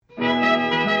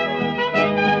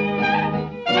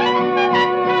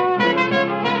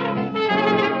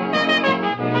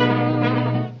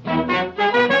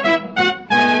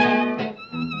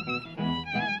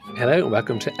Hello and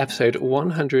welcome to episode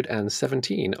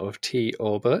 117 of Tea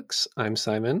or Books. I'm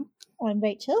Simon. I'm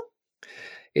Rachel.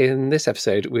 In this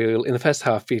episode, we'll, in the first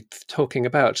half, be talking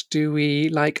about, do we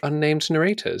like unnamed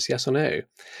narrators, yes or no?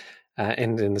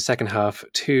 And in the second half,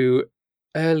 two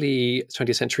early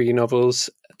 20th century novels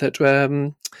that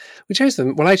we chose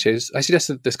them. Well, I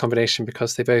suggested this combination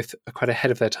because they both are quite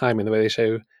ahead of their time in the way they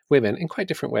show women in quite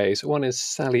different ways. One is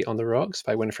Sally on the Rocks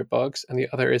by Winifred Boggs, and the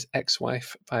other is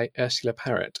Ex-Wife by Ursula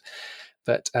Parrott.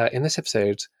 But in this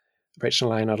episode,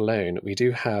 Rachel and I are not alone. We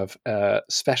do have a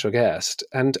special guest,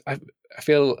 and I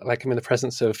feel like I'm in the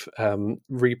presence of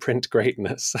reprint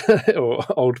greatness or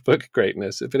old book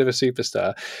greatness, a bit of a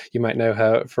superstar. You might know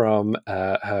her from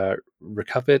her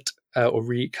recovered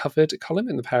column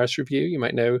in the Paris Review. You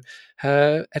might know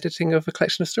her editing of a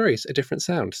collection of stories, A Different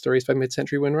Sound, stories by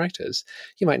mid-century women writers.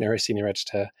 You might know her as senior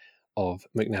editor of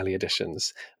McNally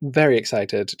Editions. Very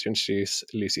excited to introduce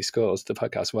Lucy Scholes to the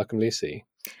podcast. Welcome, Lucy.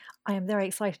 I am very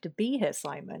excited to be here,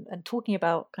 Simon, and talking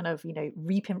about kind of,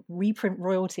 reprint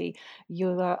royalty.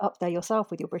 You are up there yourself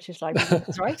with your British Library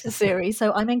Writers series,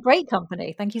 so I'm in great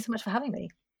company. Thank you so much for having me.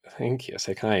 Thank you,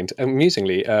 so kind.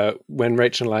 Amusingly, when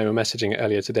Rachel and I were messaging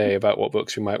earlier today about what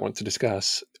books we might want to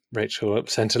discuss, Rachel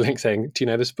sent a link saying, "Do you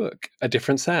know this book, A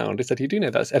Different Sound?" I said, "You do know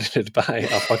that's edited by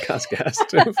our podcast guest."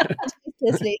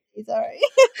 Sorry.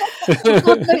 No,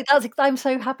 I'm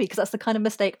so happy because that's the kind of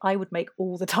mistake I would make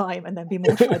all the time and then be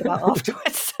mortified about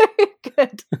afterwards. So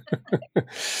good.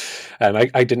 And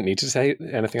I didn't need to say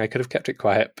anything. I could have kept it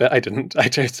quiet, but I didn't. I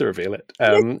chose to reveal it.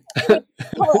 I've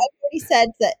already said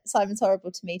that Simon's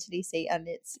horrible to me, to Lucy, and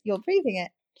you're proving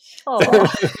it.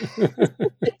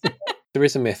 There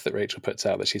is a myth that Rachel puts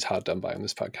out that she's hard done by on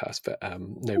this podcast, but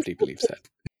nobody believes it.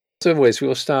 So, always, we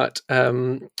will start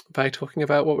by talking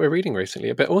about what we're reading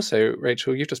recently. But also,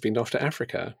 Rachel, you've just been off to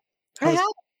Africa. I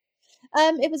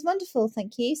have. It was wonderful,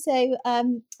 thank you. So,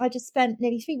 I just spent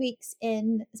nearly 3 weeks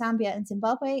in Zambia and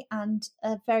Zimbabwe, and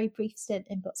a very brief stint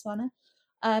in Botswana.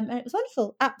 And it was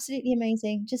wonderful, absolutely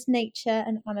amazing. Just nature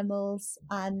and animals,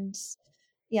 and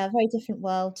a very different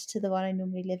world to the one I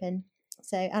normally live in.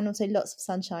 So, and also lots of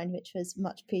sunshine, which was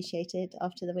much appreciated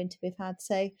after the winter we've had.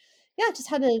 So,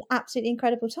 just had an absolutely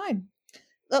incredible time.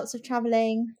 Lots of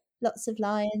traveling, lots of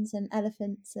lions and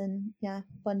elephants, and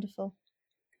wonderful.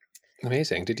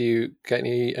 Amazing. Did you get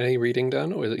any reading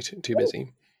done, or was it too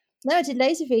busy? No, I did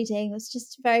loads of reading. It was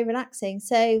just very relaxing.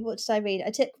 So what did I read? I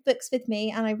took books with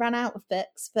me and I ran out of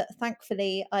books, but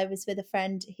thankfully I was with a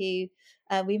friend who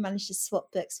we managed to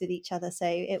swap books with each other. So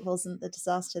it wasn't the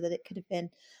disaster that it could have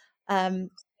been.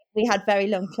 We had very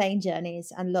long plane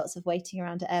journeys and lots of waiting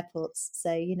around at airports. So,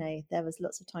 there was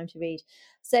lots of time to read.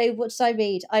 So what did I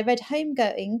read? I read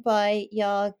Homegoing by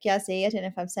Yaa Gyasi. I don't know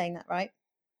if I'm saying that right.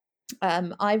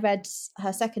 I read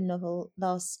her second novel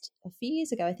a few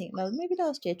years ago, I think, maybe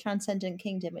last year, Transcendent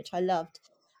Kingdom, which I loved.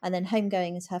 And then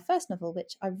Homegoing is her first novel,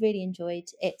 which I really enjoyed.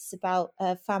 It's about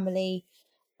a family,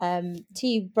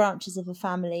 two branches of a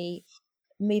family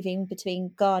moving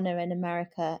between Ghana and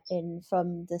America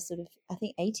from the sort of, I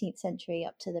think, 18th century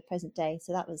up to the present day.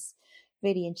 So that was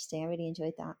really interesting. I really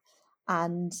enjoyed that.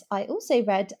 And I also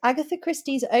read Agatha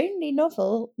Christie's only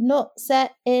novel not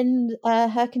set in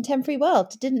her contemporary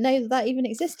world. Didn't know that even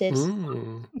existed.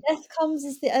 Death Comes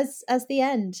as the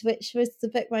End, which was the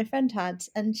book my friend had.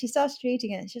 And she started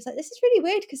reading it and she was like, this is really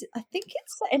weird because I think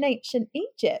it's set in ancient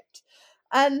Egypt.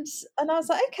 And I was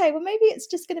like, okay, well, maybe it's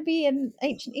just going to be in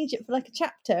ancient Egypt for like a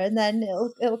chapter, and then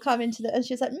it'll come into and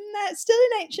she was like, no, it's still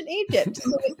in ancient Egypt.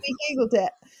 And we Googled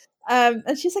it.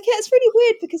 And she's like, yeah, it's really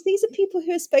weird because these are people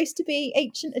who are supposed to be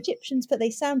ancient Egyptians, but they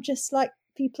sound just like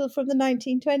people from the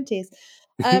 1920s.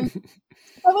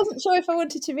 I wasn't sure if I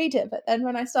wanted to read it, but then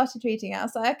when I started reading it, I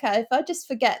was like, okay, if I just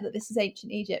forget that this is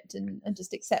ancient Egypt and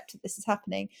just accept that this is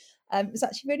happening, it's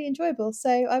actually really enjoyable. So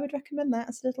I would recommend that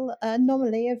as a little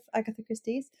anomaly of Agatha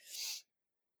Christie's.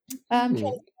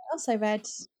 What else I read?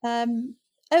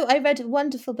 I read a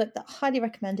wonderful book that I highly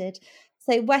recommended.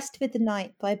 So West with the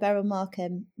Night by Beryl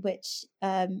Markham, which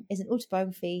is an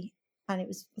autobiography, and I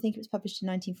think it was published in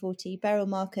 1940. Beryl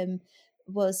Markham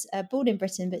was born in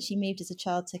Britain, but she moved as a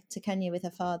child to Kenya with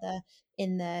her father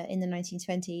in the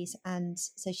 1920s, and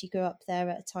so she grew up there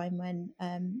at a time when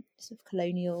sort of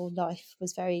colonial life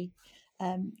was very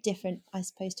different, I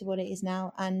suppose, to what it is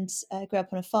now, and grew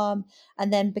up on a farm,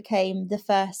 and then became the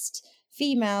first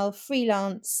female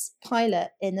freelance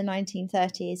pilot in the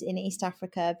 1930s in East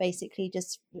Africa, basically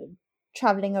just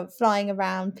flying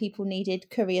around. People needed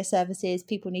courier services,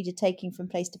 people needed taking from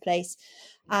place to place,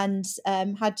 and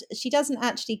she doesn't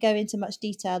actually go into much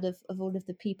detail of all of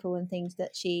the people and things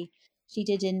that she she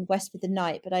did in West with the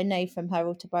Night, but I know from her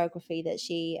autobiography that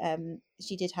she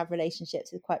did have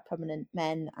relationships with quite prominent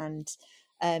men, and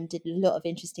did a lot of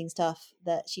interesting stuff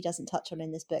that she doesn't touch on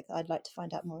in this book that I'd like to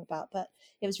find out more about. But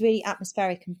it was really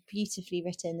atmospheric and beautifully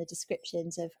written. The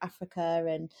descriptions of Africa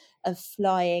and of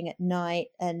flying at night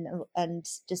and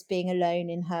just being alone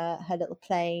in her little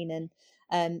plane, and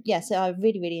so I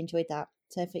really enjoyed that.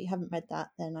 So if you haven't read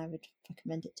that, then I would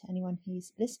recommend it to anyone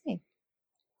who's listening.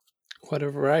 What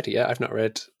a variety. Yeah, I've not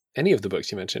read any of the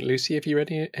books you mentioned. Lucy, have you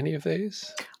read any of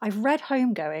those? I've read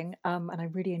Homegoing, and I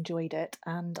really enjoyed it.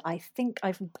 And I think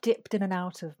I've dipped in and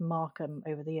out of Markham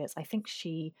over the years. I think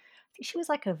she was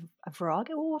like a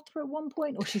Virago author at one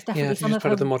point, or she's definitely She was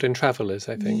part of the Modern Travelers,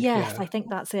 I think. Yes, Yeah. I think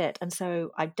that's it. And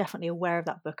so I'm definitely aware of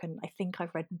that book, and I think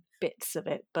I've read bits of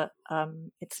it, but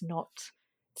it's not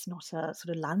a sort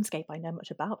of landscape I know much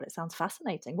about, but it sounds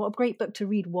fascinating. What a great book to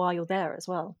read while you're there as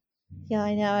well. Yeah,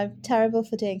 I know. I'm terrible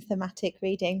for doing thematic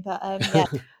reading, but yeah.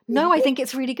 No, I think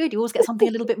it's really good. You always get something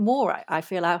a little bit more, I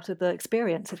feel, out of the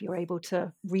experience if you're able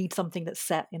to read something that's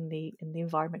set in the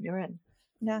environment you're in.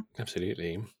 Yeah,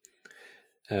 absolutely.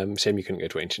 Shame you couldn't go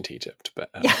to ancient Egypt, but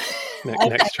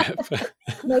next trip.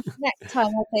 Next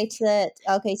time I'll go to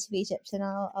Egypt, and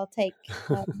I'll take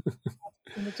some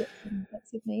Egyptian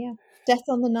books with me. Yeah, Death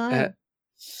on the Nile.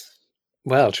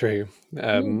 Well, true.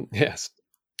 Yes.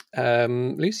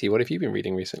 Lucy, what have you been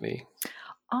reading recently?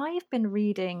 I've been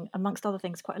reading, amongst other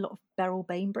things, quite a lot of Beryl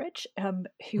Bainbridge,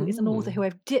 who is an author who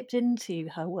I've dipped into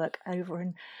her work over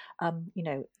and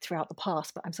throughout the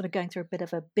past, but I'm sort of going through a bit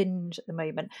of a binge at the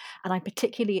moment, and I'm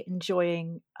particularly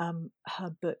enjoying her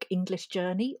book English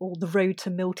Journey, or The Road to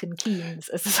Milton Keynes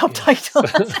as a subtitle.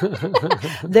 Yes.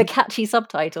 The catchy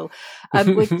subtitle,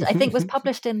 which I think was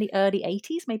published in the early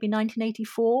 80s, maybe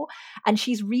 1984, and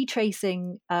she's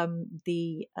retracing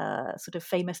the sort of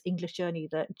famous English journey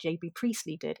that J.B.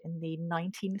 Priestley did in the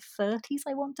 1930s,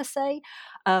 I want to say,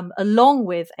 along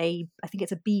with I think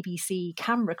it's a BBC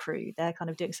camera crew. They're kind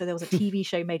of doing, so there was a TV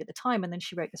show made at the time, and then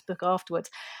she wrote this book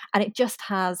afterwards, and it just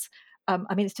has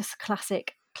it's just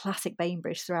classic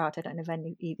Bainbridge throughout. I don't know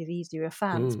if either of these two are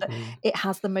fans, but it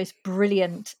has the most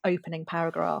brilliant opening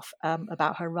paragraph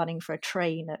about her running for a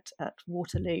train at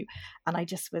Waterloo, and I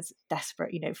just was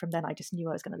desperate. From then I just knew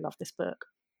I was going to love this book.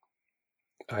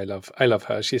 I love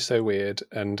her. She's so weird,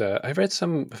 and I've read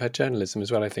some of her journalism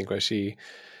as well. I think where she's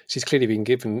clearly been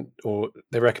given, or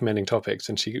they're recommending topics,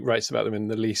 and she writes about them in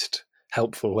the least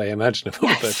helpful way imaginable,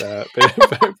 yes. but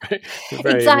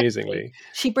very exactly. Amusingly.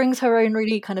 She brings her own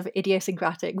really kind of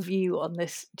idiosyncratic view on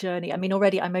this journey. I mean,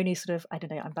 already I'm only sort of, I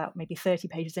don't know, I'm about maybe 30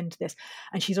 pages into this,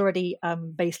 and she's already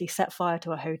basically set fire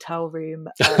to a hotel room,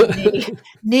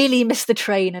 nearly missed the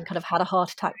train and kind of had a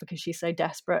heart attack because she's so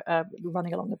desperate,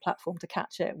 running along the platform to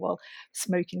catch it while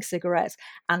smoking cigarettes,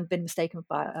 and been mistaken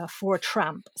for a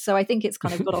tramp. So I think it's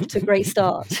kind of got off to a great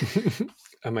start.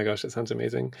 Oh my gosh, that sounds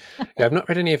amazing. Yeah, I've not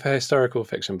read any of her historical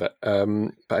fiction, but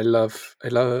I've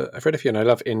read a few, and I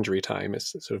love Injury Time.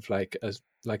 It's sort of like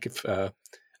if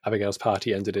Abigail's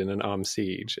party ended in an armed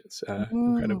siege. It's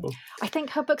incredible. I think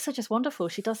her books are just wonderful.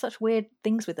 She does such weird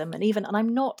things with them, and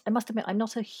I must admit, I'm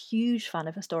not a huge fan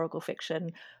of historical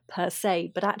fiction per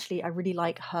se, but actually I really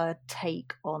like her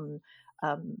take on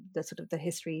the sort of the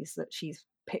histories that she's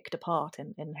picked apart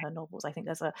in her novels. I think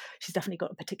she's definitely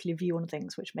got a particular view on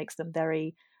things which makes them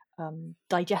very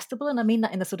digestible, and I mean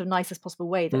that in the sort of nicest possible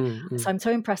way. So I'm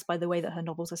so impressed by the way that her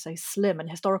novels are so slim, and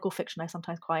historical fiction I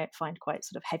sometimes find quite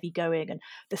sort of heavy going, and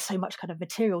there's so much kind of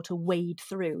material to wade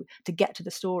through to get to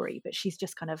the story, but she's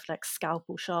just kind of like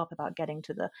scalpel sharp about getting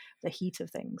to the heat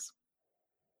of things.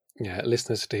 Yeah,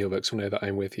 listeners to your books will know that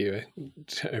I'm with you.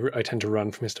 I tend to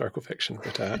run from historical fiction,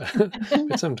 but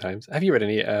but sometimes. Have you read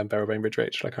any Beryl Bainbridge,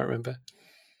 Rachel? I can't remember.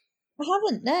 I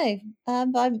haven't, no.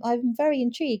 But I'm very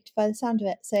intrigued by the sound of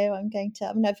it. So I'm going to.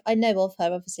 I mean, I know of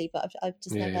her obviously, but I've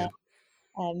just never.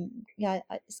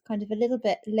 It's kind of a little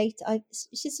bit late.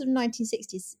 She's sort of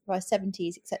 1960s,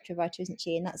 70s, etc. writer, isn't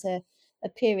she? And that's a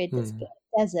period that's a bit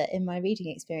desert in my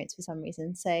reading experience for some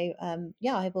reason. So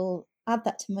I will add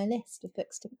that to my list of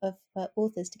books of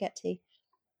authors to get to.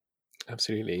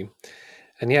 Absolutely.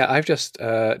 And yeah, I've just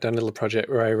done a little project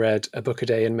where I read a book a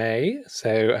day in May.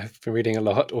 So I've been reading a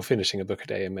lot, or finishing a book a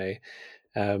day in May.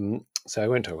 So I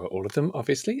won't talk about all of them,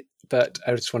 obviously, but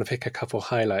I just want to pick a couple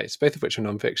highlights, both of which are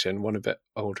nonfiction, one a bit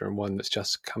older and one that's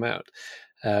just come out.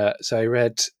 So I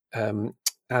read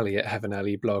Ali at Heaven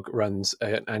Ali blog runs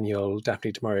an annual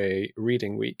Daphne du Maurier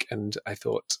reading week, and I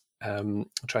thought I'll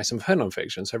try some of her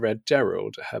nonfiction. So I read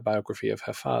Gerald, her biography of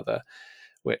her father,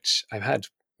 which I've had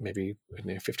maybe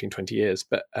 15, 20 years,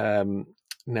 but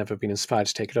never been inspired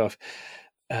to take it off.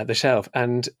 the shelf.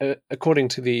 And according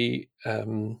to the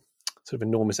sort of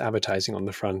enormous advertising on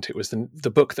the front, it was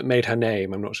the book that made her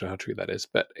name. I'm not sure how true that is,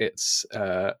 but it's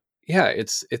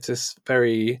it's this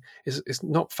very it's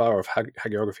not far off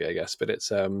hagiography, I guess, but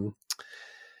it's a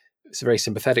very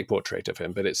sympathetic portrait of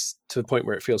him, but it's to the point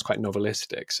where it feels quite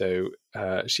novelistic. So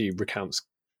she recounts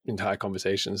entire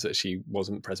conversations that she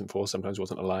wasn't present for, sometimes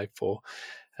wasn't alive for.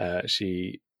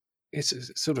 It's a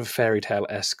sort of fairy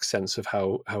tale-esque sense of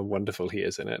how wonderful he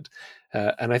is in it.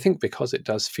 And I think because it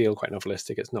does feel quite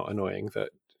novelistic, it's not annoying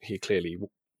that he clearly,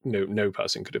 no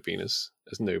person could have been as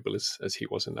noble as he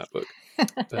was in that book.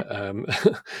 But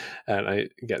and I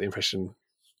get the impression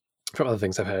from other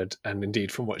things I've heard, and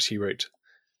indeed from what she wrote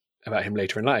about him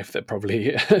later in life, that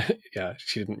probably, yeah,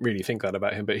 she didn't really think that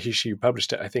about him, but she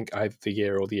published it, I think, either the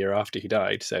year or the year after he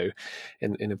died. So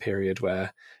in a period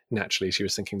where naturally she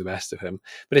was thinking the best of him.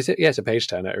 But it's a page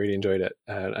turner. I really enjoyed it,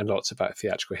 and lots about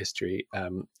theatrical history.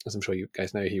 As I'm sure you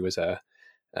guys know, he was a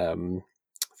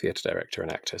theatre director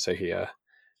and actor. So he,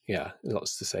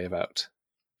 lots to say about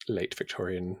late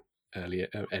Victorian, early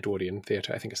Edwardian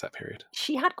theatre. I think it's that period.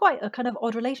 She had quite a kind of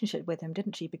odd relationship with him,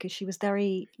 didn't she? Because she was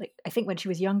very, like, I think when she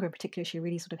was younger in particular, she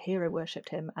really sort of hero worshipped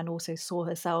him, and also saw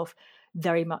herself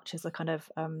very much as a kind of,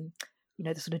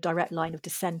 the sort of direct line of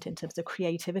descent in terms of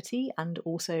creativity, and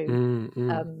also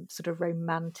sort of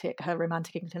her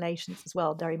romantic inclinations as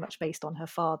well, very much based on her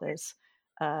father's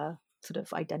sort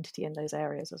of identity in those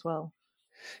areas as well.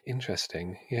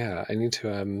 Interesting. Yeah, I need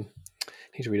to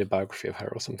read a biography of her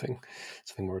or something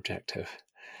more objective.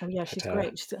 Oh yeah, she's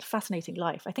great. She's got a fascinating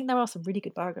life. I think there are some really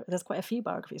good biographies. There's quite a few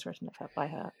biographies written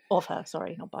of her.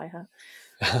 Sorry, not by her.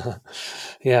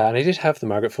 Yeah, and I did have the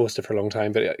Margaret Forster for a long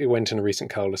time, but it went in a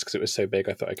recent cull list because it was so big.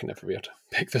 I thought I could never be able to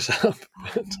pick this up.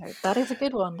 No, that is a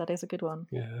good one.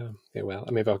 Yeah, well,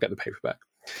 maybe I'll get the paperback.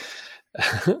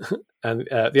 And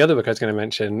the other book I was going to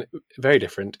mention, very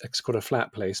different. It's called A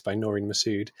Flat Place by Noreen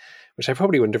Massoud, which I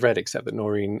probably wouldn't have read, except that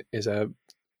Noreen is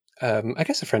I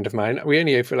guess a friend of mine. We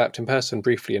only overlapped in person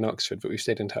briefly in Oxford, but we've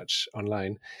stayed in touch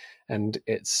online. And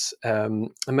it's a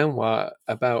memoir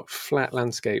about flat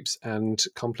landscapes and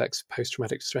complex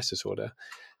post-traumatic stress disorder,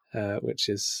 which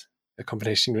is a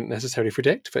combination you wouldn't necessarily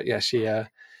predict. But yeah,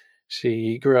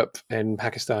 she grew up in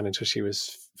Pakistan until she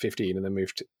was 15 and then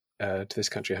moved to this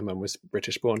country. Her mum was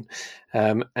British born.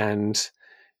 And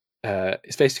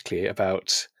it's basically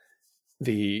about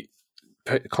the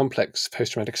complex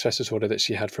post-traumatic stress disorder that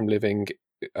she had from living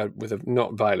with a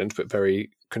not violent but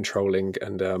very controlling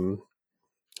and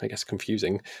I guess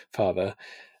confusing father,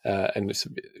 and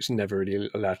she's never really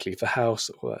allowed to leave the house,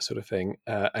 all that sort of thing.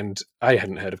 And I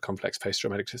hadn't heard of complex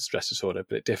post-traumatic stress disorder,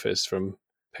 but it differs from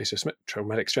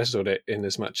post-traumatic stress disorder in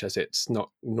as much as it's not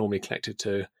normally connected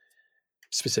to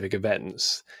specific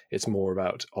events. It's more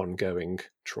about ongoing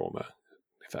trauma,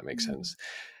 if that makes sense.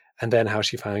 And then how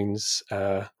she finds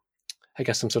I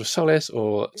guess some sort of solace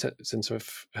or sense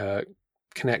of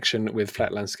connection with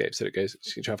flat landscapes that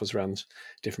she travels around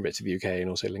different bits of the UK and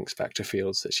also links back to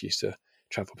fields that she used to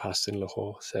travel past in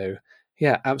Lahore. So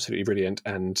yeah, absolutely brilliant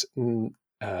and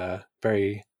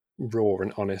very raw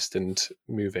and honest and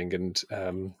moving, and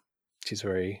she's a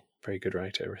very, very good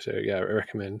writer. So yeah, I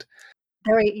recommend.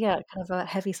 Kind of a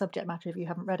heavy subject matter if you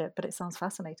haven't read it, but it sounds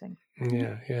fascinating.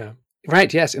 Yeah.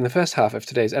 Right, yes. In the first half of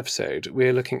today's episode,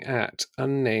 we're looking at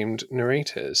unnamed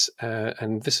narrators.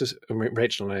 And this is,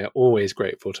 Rachel and I are always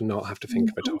grateful to not have to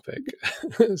think of a topic.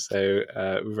 So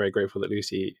we're very grateful that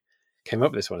Lucy came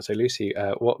up with this one. So Lucy,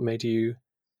 what made you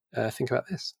think about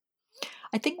this?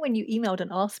 I think when you emailed and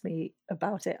asked me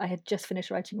about it, I had just finished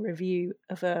writing a review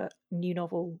of a new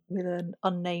novel with an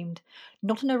unnamed,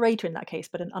 not a narrator in that case,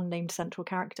 but an unnamed central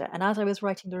character. And as I was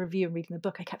writing the review and reading the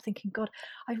book, I kept thinking, God,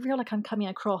 I feel like I'm coming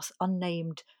across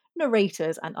unnamed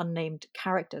narrators and unnamed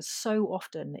characters so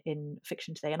often in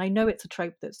fiction today. And I know it's a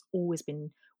trope that's always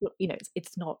been,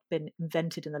 it's not been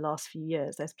invented in the last few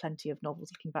years. There's plenty of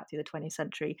novels looking back through the 20th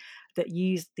century that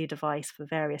use the device for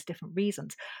various different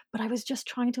reasons. But I was just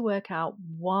trying to work out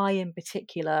why in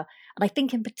particular, and I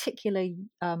think in particular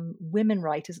women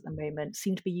writers at the moment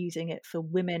seem to be using it for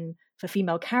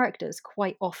female characters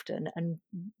quite often. And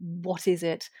what is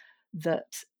it that,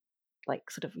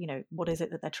 what is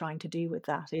it that they're trying to do with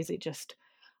that? Is it just,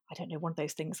 I don't know, one of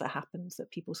those things that happens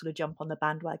that people sort of jump on the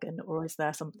bandwagon, or is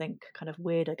there something kind of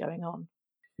weirder going on?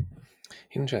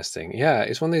 Interesting. Yeah,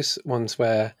 it's one of those ones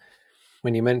where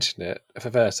when you mentioned it,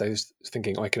 at first I was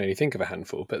thinking, I can only think of a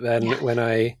handful. But then when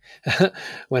I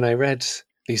read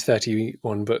these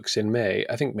 31 books in May,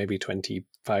 I think maybe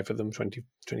 25 of them,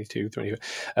 22, 20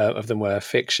 of them were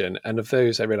fiction. And of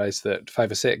those, I realized that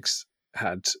 5 or 6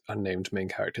 had unnamed main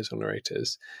characters or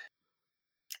narrators.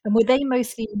 And were they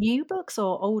mostly new books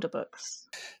or older books?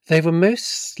 They were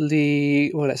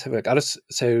mostly, well, let's have a look.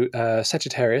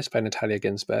 Sagittarius by Natalia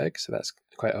Ginsberg, so that's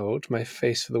quite old. My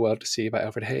Face for the World to See by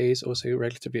Alfred Hayes, also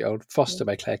relatively old. Foster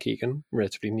by Claire Keegan,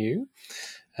 relatively new.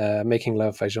 Making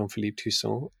Love by Jean-Philippe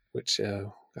Toussaint, which I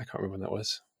can't remember when that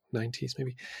was, 90s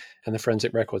maybe. And The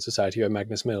Forensic Record Society by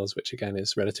Magnus Mills, which again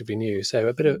is relatively new. So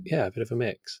a bit of a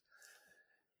mix.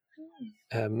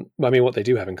 What they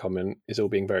do have in common is all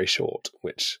being very short,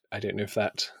 which I don't know if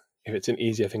it's an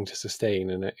easier thing to sustain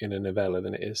in a novella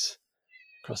than it is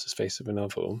across the space of a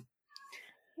novel.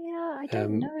 Yeah, I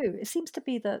don't know. It seems to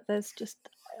be that there's just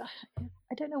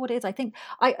I don't know what it is. I think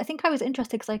I was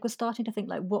interested because I was starting to think,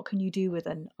 like, what can you do with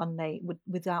an unnamed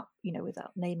without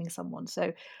naming someone?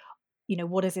 So,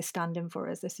 what does this stand in for?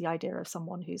 Is this the idea of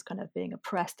someone who's kind of being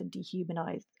oppressed and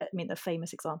dehumanized? I mean, the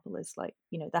famous example is, like,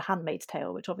 The Handmaid's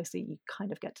Tale, which obviously you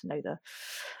kind of get to know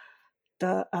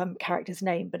the character's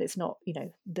name, but it's not,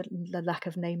 the lack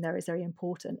of name there is very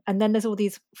important. And then there's all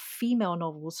these female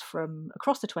novels from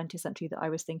across the 20th century that I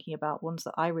was thinking about, ones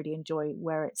that I really enjoy,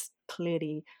 where it's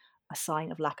clearly a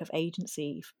sign of lack of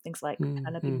agency. Things like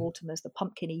Penelope Mortimer's The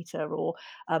Pumpkin Eater, or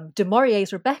du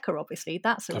Maurier's Rebecca, obviously.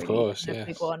 That's a really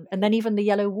big one. And then even The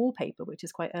Yellow Wallpaper, which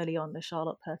is quite early on, the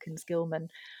Charlotte Perkins Gilman,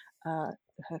 her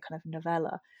kind of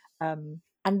novella. And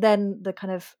then the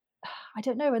kind of, I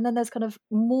don't know. And then there's kind of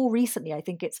more recently, I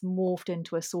think it's morphed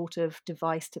into a sort of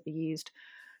device to be used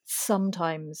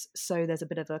sometimes. So there's a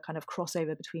bit of a kind of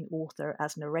crossover between author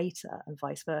as narrator and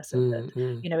vice versa.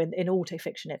 In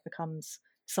autofiction, it becomes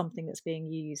something that's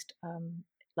being used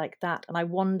like that. And I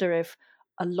wonder if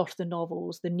a lot of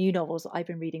the new novels that I've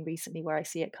been reading recently, where I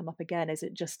see it come up again, is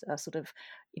it just a sort of,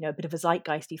 a bit of a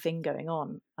zeitgeisty thing going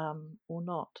on, or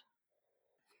not?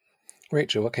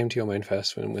 Rachel, what came to your mind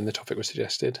first when the topic was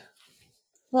suggested?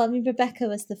 Well, I mean, Rebecca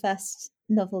was the first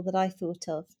novel that I thought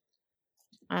of.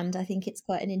 And I think it's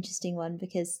quite an interesting one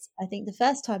because I think the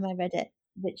first time I read it,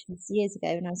 which was years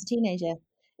ago when I was a teenager,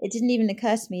 it didn't even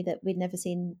occur to me that we'd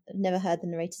never heard the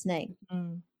narrator's name.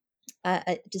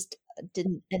 It just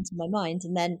didn't enter my mind.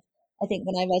 And then I think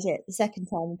when I read it the second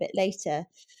time, a bit later,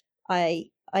 I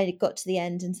got to the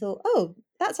end and thought, oh,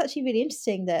 that's actually really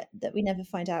interesting that we never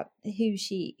find out who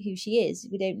she is.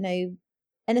 We don't know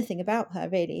anything about her,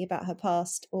 really, about her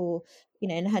past, or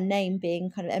and her name being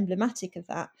kind of emblematic of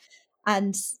that.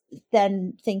 And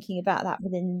then thinking about that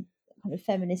within kind of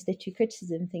feminist literary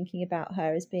criticism, thinking about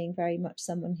her as being very much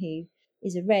someone who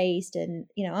is erased. And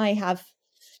I have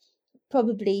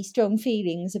probably strong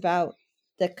feelings about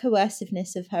the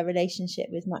coerciveness of her relationship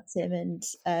with Maxim, and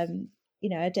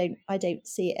I don't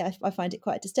see it. I find it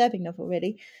quite a disturbing novel,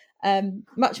 really,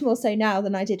 much more so now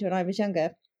than I did when I was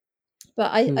younger.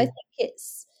 But I think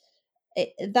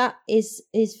that is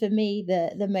for me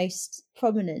the most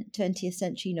prominent 20th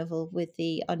century novel with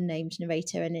the unnamed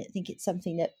narrator, and I think it's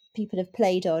something that people have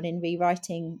played on in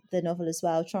rewriting the novel as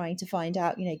well, trying to find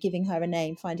out, giving her a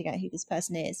name, finding out who this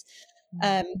person is.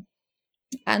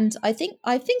 And I think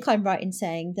I'm right in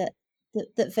saying that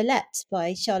Villette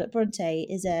by Charlotte Bronte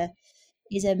is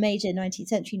a major 19th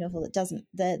century novel that doesn't,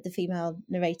 the female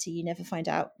narrator, you never find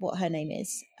out what her name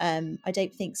is. I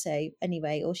don't think so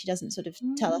anyway, or she doesn't sort of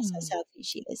tell us herself who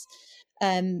she is.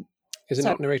 Isn't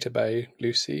it narrated by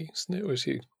Lucy Snow, or is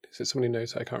it somebody who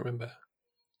knows? I can't remember.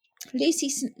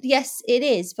 Lucy, yes, it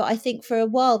is, but I think for a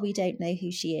while we don't know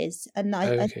who she is, and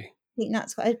I think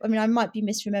that's quite, I mean, I might be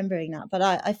misremembering that, but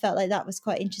I felt like that was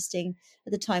quite interesting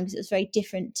at the time because it was very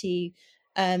different to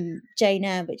Jane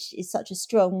Eyre, which is such a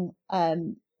strong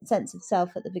sense of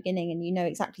self at the beginning, and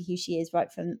exactly who she is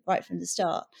right from the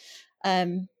start.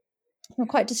 I'm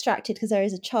quite distracted because there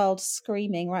is a child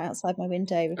screaming right outside my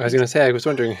window. I was going to say, I was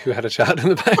wondering who had a child in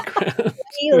the background.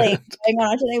 Going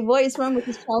on. I don't know what is wrong with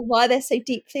this child, why they're so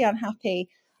deeply unhappy.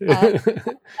 It's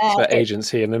about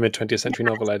agency in the mid 20th century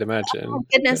novel, I'd imagine. Oh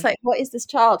goodness, like, what is this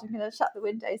child? I'm going to shut the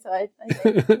window so I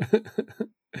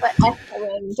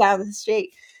don't down the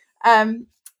street.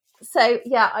 So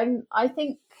yeah, I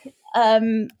think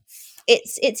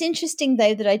it's interesting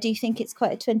though that I do think it's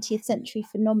quite a 20th century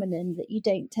phenomenon that you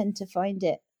don't tend to find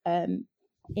it in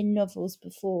novels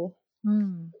before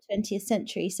the 20th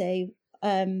century. So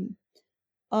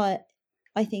I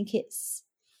think it's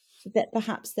that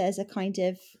perhaps there's a kind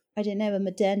of, I don't know, a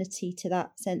modernity to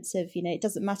that sense of, it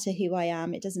doesn't matter who I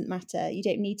am. It doesn't matter. You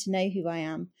don't need to know who I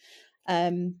am.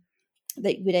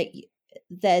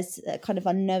 There's a kind of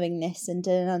unknowingness and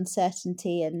an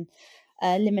uncertainty and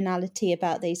liminality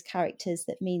about those characters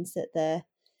that means that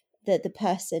the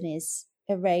person is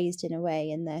erased in a way,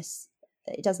 and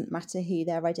it doesn't matter who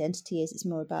their identity is. It's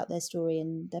more about their story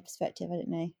and their perspective. I don't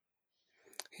know.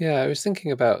 Yeah, I was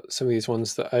thinking about some of these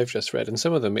ones that I've just read, and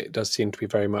some of them it does seem to be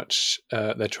very much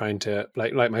they're trying to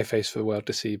like My Face for the World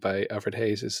to See by Alfred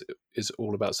Hayes is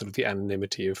all about sort of the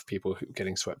anonymity of people who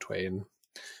getting swept away in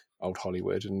old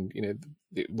Hollywood, and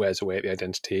it wears away at the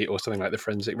identity. Or something like the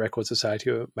Forensic Record Society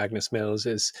or Magnus Mills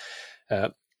is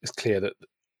it's clear that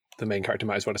the main character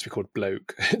might as well just be called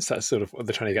Bloke. It's that sort of what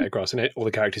they're trying to get across, and all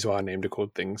the characters who are named are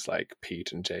called things like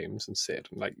Pete and James and Sid,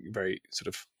 and like very sort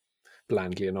of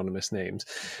blandly anonymous names.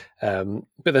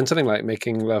 But then something like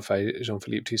Making Love by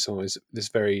Jean-Philippe Toussaint is this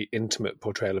very intimate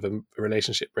portrayal of a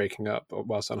relationship breaking up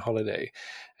whilst on holiday,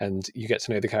 and you get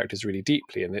to know the characters really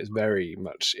deeply, and it's very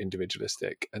much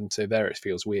individualistic. And so there it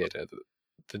feels weirder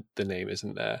that the name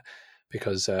isn't there,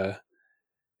 because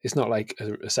it's not like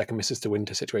a second Mrs. De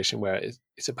Winter situation where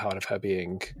it's a part of her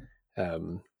being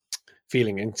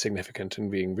feeling insignificant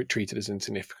and being treated as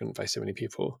insignificant by so many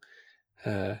people.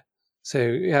 So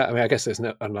yeah, I mean, I guess there's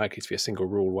unlikely to be a single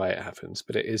rule why it happens,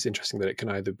 but it is interesting that it can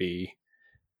either be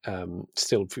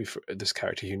still for this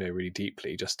character you know really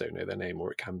deeply, just don't know their name,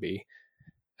 or it can be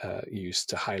used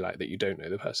to highlight that you don't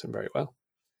know the person very well.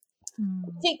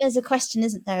 I think there's a question,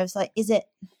 isn't there? Of like,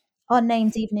 are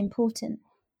names even important?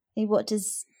 What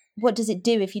does it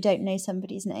do if you don't know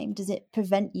somebody's name? Does it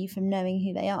prevent you from knowing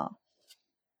who they are?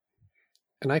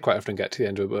 And I quite often get to the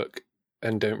end of a book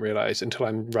and don't realise until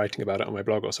I'm writing about it on my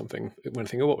blog or something, when I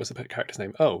think, oh, what was the character's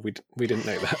name? Oh, we didn't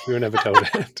know that. We were never told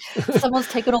it. Someone's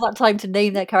taken all that time to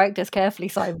name their characters carefully,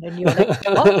 Simon, and you're like,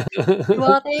 what? Who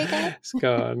are they again? It's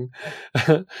gone.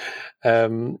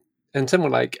 And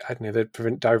someone like, I don't know, the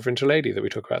Diary of a Provincial Lady that we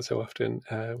talk about so often,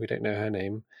 we don't know her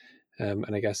name.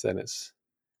 And I guess then it's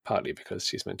partly because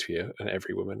she's meant to be an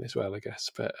every woman as well, I guess.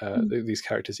 But these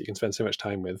characters you can spend so much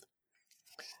time with.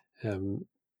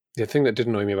 The thing that did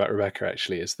annoy me about Rebecca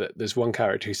actually is that there's one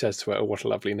character who says to her, "Oh, what a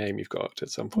lovely name you've got," at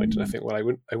some point, and I think, well, I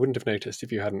wouldn't have noticed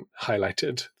if you hadn't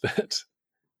highlighted that.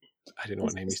 I don't know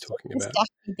what name he's talking about.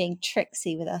 Daphne being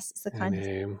tricksy with us. It's the kind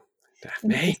of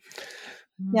Daphne.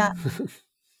 Yeah.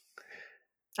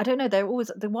 I don't know. They're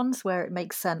always the ones where it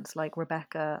makes sense, like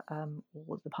Rebecca,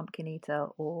 or the Pumpkin Eater,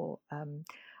 or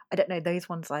I don't know. Those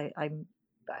ones, I'm.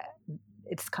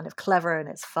 It's kind of clever and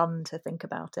it's fun to think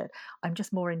about it. I'm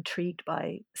just more intrigued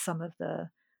by some of the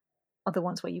other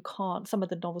ones where some of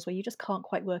the novels where you just can't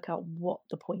quite work out what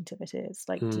the point of it is.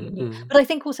 Like, do you need? But I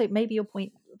think also maybe your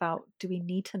point about do we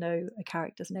need to know a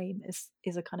character's name is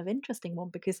a kind of interesting one,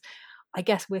 because I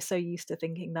guess we're so used to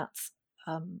thinking that's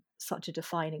such a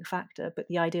defining factor, but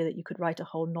the idea that you could write a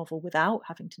whole novel without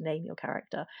having to name your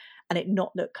character and it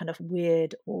not look kind of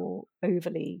weird or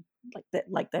overly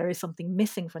like there is something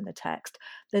missing from the text,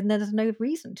 then there's no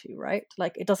reason to, right?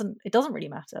 Like it doesn't really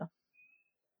matter.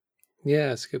 Yeah,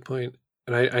 that's a good point.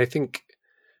 And I think,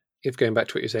 if going back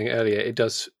to what you were saying earlier, it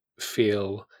does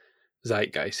feel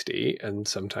zeitgeisty, and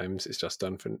sometimes it's just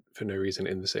done for no reason.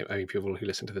 In the same, I mean, people who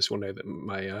listen to this will know that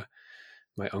my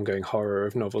ongoing horror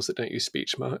of novels that don't use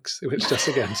speech marks, which just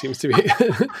again seems to be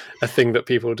a thing that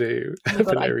people do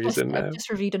for no reason. I've just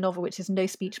reviewed a novel which is no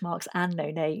speech marks and no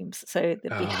names, so it'd be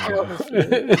horrible for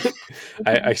you.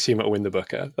 I assume it'll win the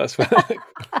Booker. That's what.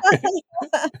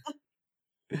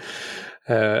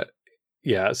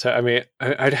 Yeah, so I mean,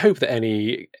 I'd hope that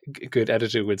any good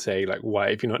editor would say, like, why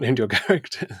have you not named your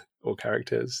character or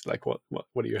characters? Like, what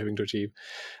are you hoping to achieve?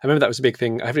 I remember that was a big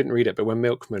thing. I didn't read it, but when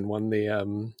Milkman won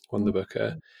the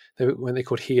Booker, when they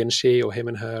called he and she or him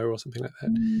and her or something like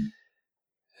that,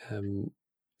 and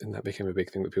that became a big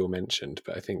thing that people mentioned.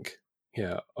 But I think,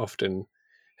 yeah, often,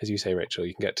 as you say, Rachel,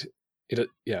 you can get it.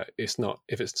 Yeah, it's not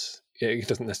it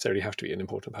doesn't necessarily have to be an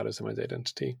important part of someone's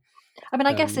identity. I mean,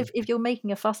 I guess if you're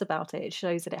making a fuss about it, it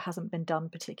shows that it hasn't been done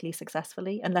particularly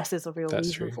successfully, unless there's a real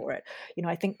reason for it.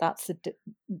 I think that's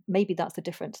maybe that's the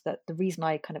difference. That the reason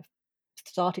I kind of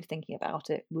started thinking about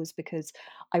it was because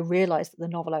I realized that the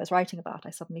novel I was writing about, I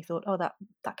suddenly thought, oh,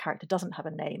 that character doesn't have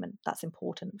a name, and that's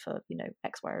important for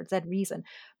X, Y, or Z reason.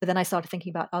 But then I started thinking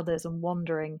about others and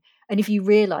wondering, and if you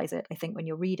realize it, I think when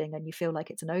you're reading and you feel like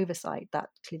it's an oversight,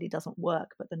 that clearly doesn't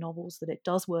work. But the novels that it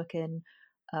does work in,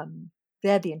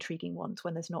 they're the intriguing ones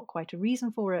when there's not quite a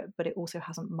reason for it, but it also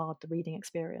hasn't marred the reading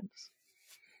experience.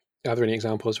 Are there any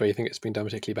examples where you think it's been done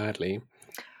particularly badly?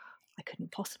 I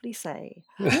couldn't possibly say.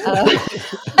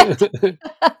 I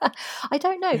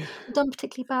don't know. Done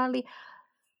particularly badly.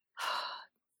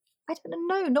 I don't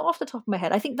know, not off the top of my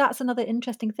head. I think that's another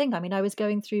interesting thing. I mean, I was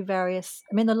going through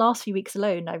the last few weeks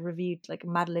alone, I reviewed like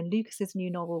Madeline Lucas's new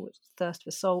novel, which is Thirst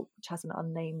for Salt, which has an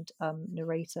unnamed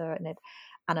narrator in it.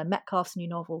 Anna Metcalf's new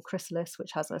novel, Chrysalis,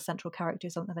 which has a central character who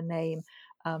doesn't have a name.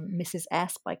 Mrs.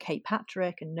 S by Kate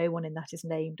Patrick, and no one in that is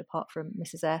named apart from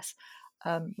Mrs. S.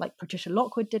 Like Patricia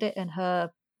Lockwood did it in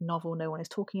her novel, no one is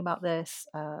talking about this.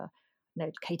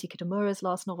 Katie Kitamura's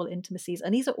last novel, Intimacies,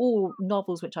 and these are all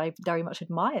novels which I very much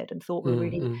admired and thought were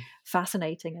really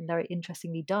fascinating and very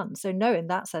interestingly done. So no, in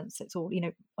that sense, it's all,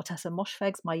 Ottessa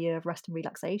Moshfegh's My Year of Rest and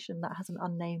Relaxation, that has an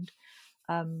unnamed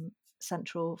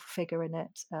central figure in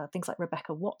it. Things like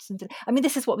Rebecca Watson. I mean,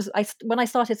 this is what when I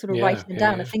started sort of writing them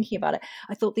down and thinking about it,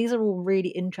 I thought these are all really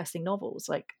interesting novels.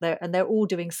 They're all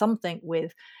doing something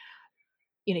with,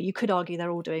 you could argue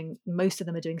most of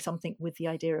them are doing something with the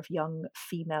idea of young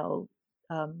female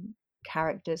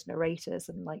characters, narrators,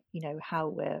 and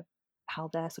how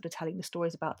they're sort of telling the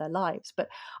stories about their lives. But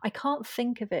I can't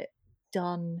think of it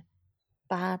done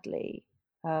badly.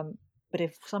 But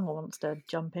if someone wants to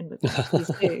jump in with me,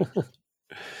 please do.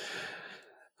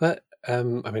 But I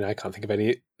mean, I can't think of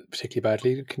any particularly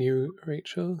badly. Can you,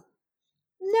 Rachel?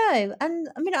 No, and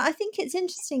I mean, I think it's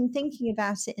interesting thinking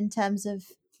about it in terms of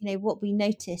what we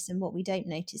notice and what we don't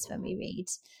notice when we read,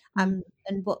 and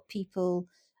what people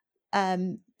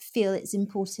feel it's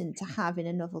important to have in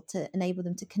a novel to enable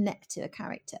them to connect to a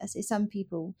character. So some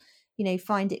people,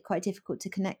 find it quite difficult to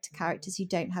connect to characters who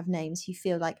don't have names, who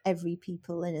feel like every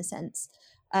people in a sense.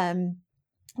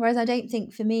 Whereas I don't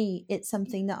think for me it's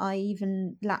something that I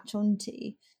even latch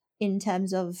onto in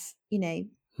terms of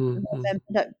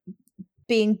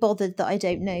being bothered that I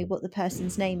don't know what the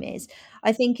person's name is.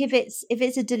 I think if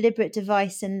it's a deliberate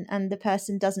device and the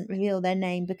person doesn't reveal their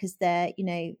name because they're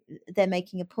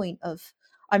making a point of,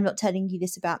 I'm not telling you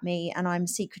this about me, and I'm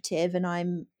secretive, and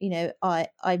I'm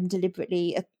I'm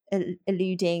deliberately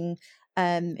eluding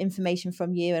information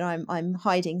from you, and I'm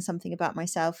hiding something about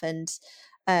myself, and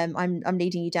I'm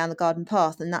leading you down the garden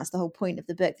path, and that's the whole point of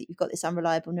the book, that you've got this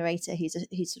unreliable narrator who's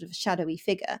sort of a shadowy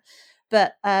figure.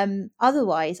 But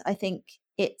otherwise, I think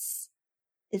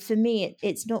for me,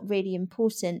 it's not really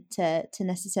important to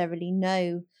necessarily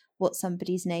know what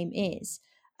somebody's name is.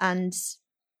 And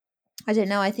I don't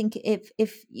know, I think if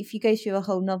you go through a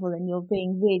whole novel and you're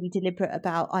being really deliberate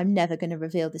about, I'm never going to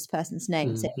reveal this person's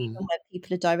name, so even when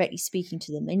people are directly speaking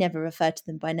to them, they never refer to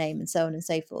them by name, and so on and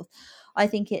so forth. I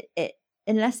think it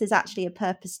unless there's actually a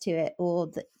purpose to it, or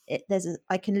that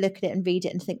I can look at it and read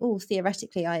it and think, oh,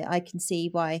 theoretically I can see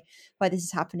why this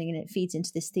is happening, and it feeds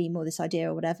into this theme or this idea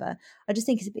or whatever. I just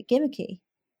think it's a bit gimmicky.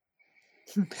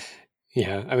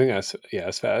 Yeah, I think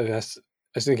that's fair. I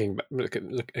was thinking, look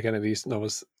again at these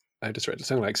novels I just read.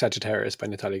 Something like Sagittarius by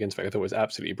Natalia Ginzburg I thought was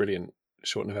absolutely brilliant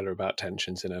short novella about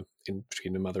tensions in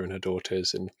between a mother and her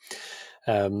daughters, and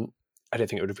I don't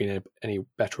think it would have been any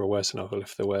better or worse a novel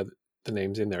if there were the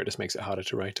names in there. It just makes it harder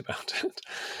to write about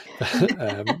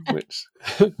it, which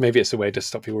maybe it's a way to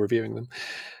stop people reviewing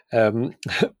them.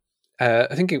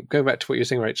 I think going back to what you were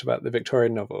saying, Rachel, about the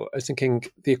Victorian novel, I was thinking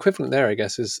the equivalent there, I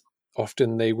guess, is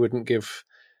often they wouldn't give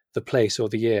the place or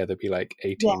the year. They'd be like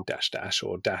 18 dash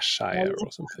or dash Shire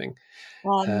or something.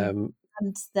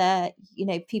 And the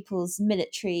people's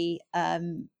military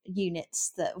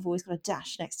units that have always got a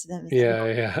dash next to them.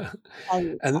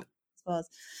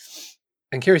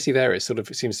 And curiously, there it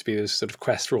seems to be this sort of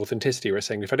quest for authenticity. We're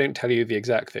saying, if I don't tell you the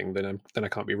exact thing, then I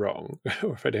can't be wrong,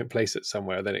 or if I don't place it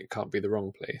somewhere, then it can't be the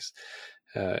wrong place,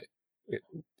 or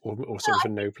sort of a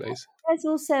no place. There's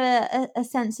also a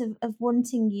sense of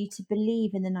wanting you to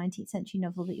believe in the 19th century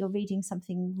novel that you're reading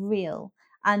something real.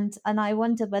 And I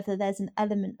wonder whether there's an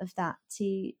element of that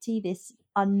to this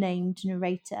unnamed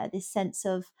narrator, this sense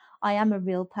of, I am a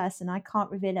real person, I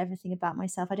can't reveal everything about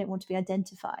myself, I don't want to be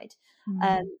identified.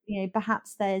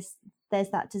 Perhaps there's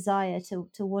that desire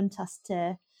to want us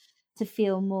to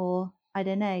feel more, I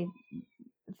don't know,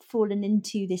 fallen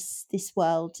into this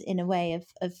world in a way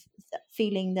of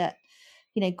feeling that,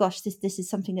 gosh, this is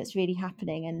something that's really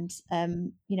happening, and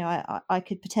I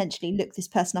could potentially look this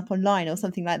person up online or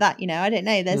something like that. I don't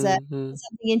know, there's something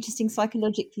interesting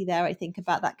psychologically there, I think,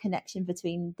 about that connection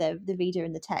between the reader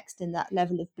and the text, and that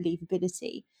level of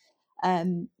believability.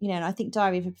 And I think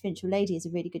Diary of a Provincial Lady is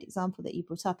a really good example that you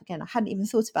brought up. Again, I hadn't even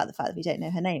thought about the fact that we don't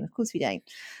know her name. Of course we don't.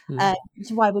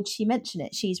 So why would she mention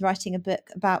it? She's writing a book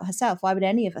about herself. Why would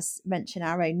any of us mention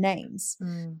our own names?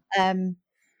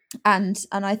 And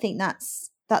I think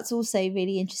that's also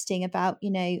really interesting about,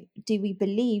 do we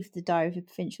believe the Diary of a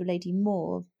Provincial Lady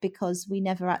more because we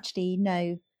never actually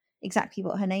know exactly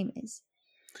what her name is?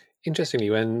 Interestingly,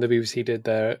 when the BBC did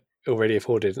their already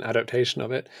afforded an adaptation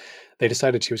of it, they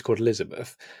decided she was called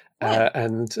Elizabeth.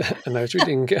 And I was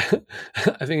reading I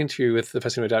think an interview with the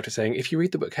person who adapted saying, if you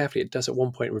read the book carefully, it does at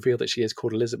one point reveal that she is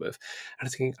called Elizabeth. And I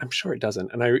was thinking, I'm sure it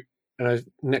doesn't. And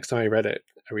next time I read it,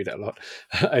 I read it a lot.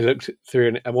 I looked through,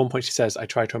 and at one point she says, "I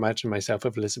try to imagine myself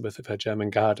of Elizabeth of her German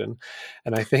garden,"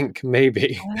 and I think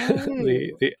maybe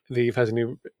the person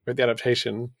who wrote the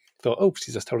adaptation thought, "Oh,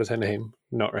 she's just told us her name,"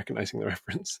 not recognizing the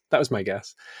reference. That was my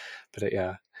guess, but it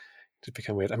did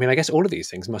become weird. I mean, I guess all of these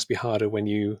things must be harder when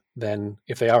you then,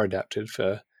 if they are adapted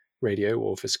for radio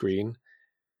or for screen,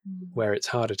 where it's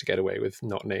harder to get away with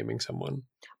not naming someone.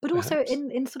 But perhaps. also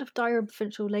in sort of Diary of a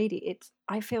Provincial Lady,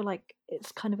 I feel like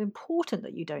it's kind of important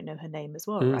that you don't know her name as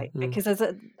well, right? Because there's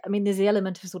the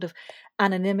element of sort of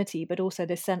anonymity, but also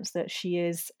this sense that she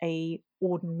is a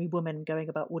ordinary woman going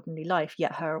about ordinary life,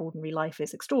 yet her ordinary life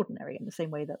is extraordinary in the same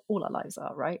way that all our lives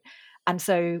are, right? And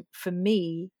so for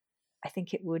me, I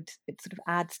think it sort of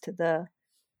adds to the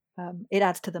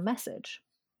message.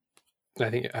 I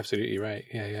think you're absolutely right.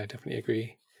 Yeah, I definitely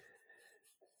agree.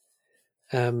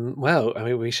 Well, I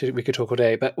mean, we could talk all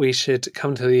day, but we should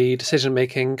come to the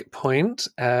decision-making point.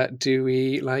 Do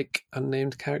we like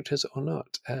unnamed characters or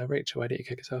not? Rachel, why don't you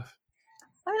kick us off?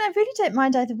 I mean, I really don't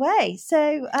mind either way.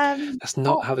 So that's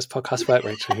not how this podcast works,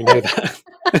 Rachel. You know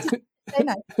that. So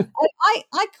nice.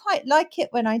 I quite like it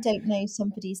when I don't know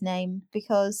somebody's name,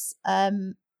 because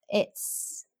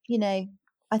it's,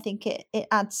 I think it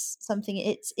adds something.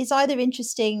 It's either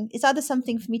interesting, it's either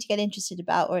something for me to get interested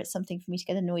about, or it's something for me to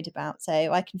get annoyed about. So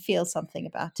I can feel something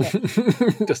about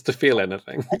it. Just to feel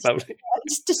anything. Lovely.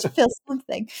 Just to feel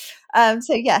something.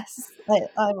 So yes, I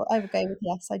will go with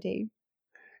yes, I do.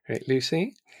 Great.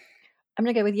 Lucy? I'm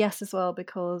going to go with yes as well,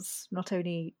 because not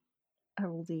only are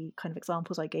all the kind of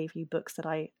examples I gave you books that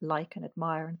I like and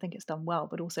admire and think it's done well,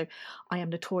 but also I am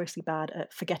notoriously bad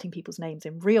at forgetting people's names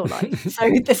in real life. So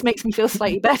this makes me feel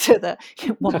slightly better that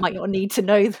one might not need to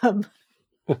know them.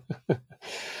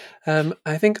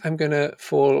 I think I'm going to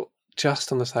fall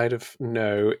just on the side of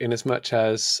no, in as much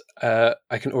as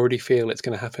I can already feel it's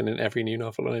going to happen in every new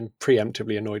novel, and I'm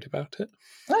preemptively annoyed about it.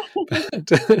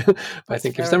 But I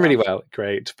think if it's done really well,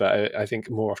 great. But I think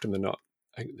more often than not,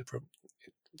 it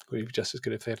would be just as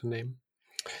good if they had a name.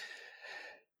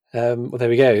 Well, there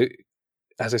we go.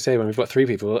 As I say, when we've got three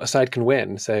people, a side can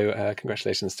win. So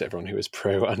congratulations to everyone who is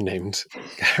pro unnamed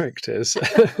characters,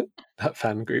 that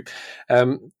fan group.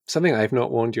 Something I've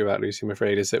not warned you about, Lucy, I'm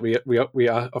afraid, is that we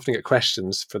are often get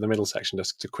questions for the middle section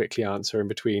just to quickly answer in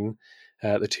between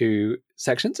the two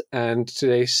sections. And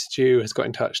today Stu has got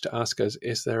in touch to ask us,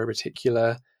 is there a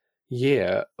particular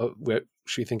year which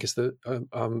we think is the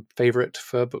favourite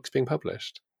for books being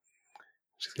published?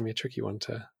 Which is going to be a tricky one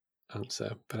to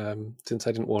answer, but since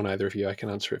I didn't warn either of you, I can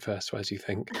answer it first. So as you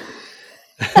think,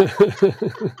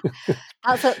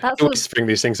 that's always spring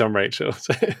these things on Rachel.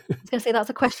 So. I was going to say that's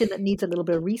a question that needs a little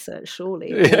bit of research, surely.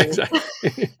 Yeah, exactly.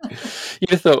 You'd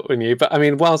have thought, wouldn't you? But I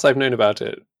mean, whilst I've known about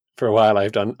it for a while,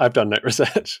 I've done no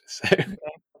research. So,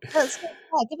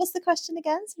 give us the question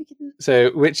again, so we can. So,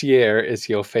 which year is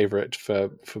your favourite for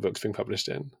books being published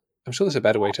in? I'm sure there's a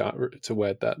better way to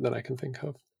word that than I can think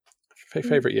of.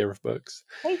 Favorite year of books.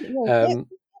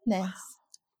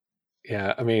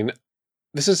 Yeah, I mean,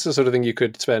 this is the sort of thing you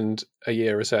could spend a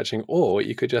year researching, or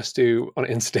you could just do on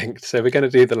instinct. So we're going to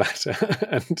do the latter,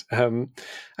 and I'm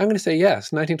going to say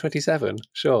yes, 1927.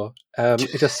 Sure,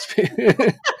 it just.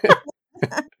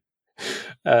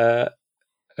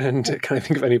 And can I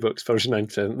think of any books published in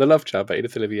 1927? The Love Child by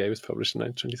Edith Olivier was published in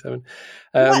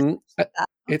 1927.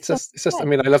 It's just. I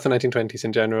mean, I love the 1920s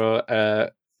in general.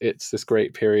 It's this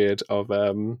great period of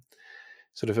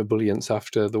sort of ebullience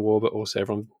after the war, but also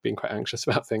everyone being quite anxious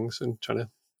about things and trying to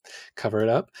cover it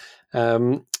up.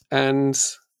 And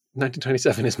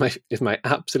 1927 is my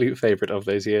absolute favourite of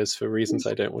those years for reasons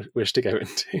I don't wish to go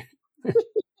into.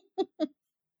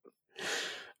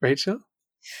 Rachel?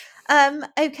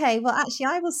 Okay, well, actually,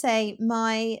 I will say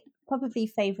my probably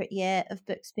favourite year of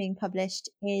books being published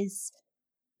is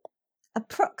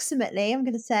approximately, I'm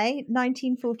going to say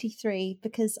 1943,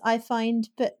 because I find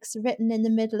books written in the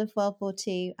middle of World War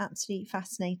II absolutely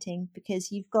fascinating, because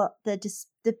you've got the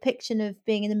depiction of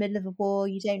being in the middle of a war.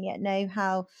 You don't yet know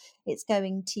how it's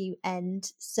going to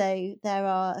end. So there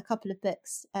are a couple of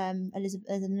books, an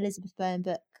Elizabeth Bowen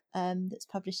book that's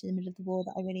published in the middle of the war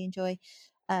that I really enjoy.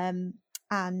 And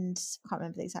I can't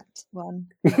remember the exact one.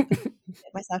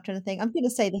 Myself trying to think. I'm going to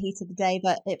say The Heat of the Day,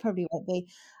 but it probably won't be.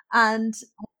 And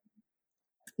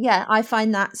yeah, I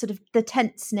find that sort of the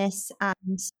tenseness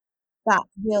and that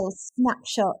real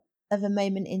snapshot of a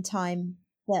moment in time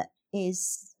that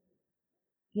is,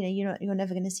 you're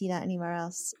never going to see that anywhere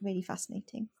else. Really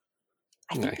fascinating.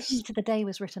 I think Nice. Into the Day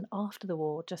was written after the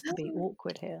war, just to be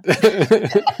awkward here.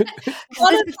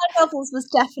 One of my novels was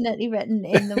definitely written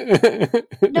in the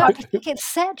No, I think it's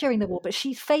set during the war, but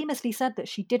she famously said that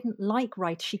she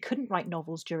she couldn't write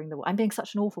novels during the war. I'm being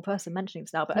such an awful person mentioning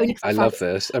this now, but only because I love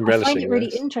this. I'm I find relishing it really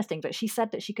this. interesting. But she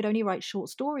said that she could only write short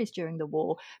stories during the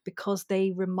war because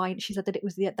she said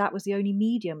that that was the only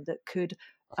medium that could.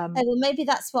 well, maybe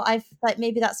that's what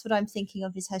I'm thinking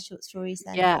of is her short stories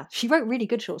then. Yeah, she wrote really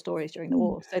good short stories during the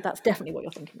war, so that's definitely what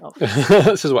you're thinking of.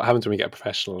 This is what happens when we get a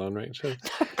professional on, Rachel.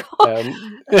 I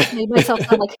just made myself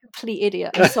sound like a complete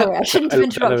idiot. I'm sorry, I shouldn't have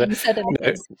interrupted you said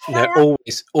anything. No,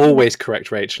 always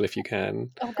correct Rachel if you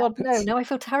can. Oh God, no! Now I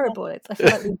feel terrible. I feel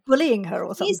like we're bullying her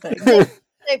or something.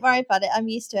 Don't worry about it. I'm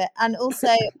used to it. And also,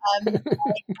 I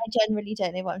generally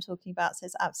don't know what I'm talking about, so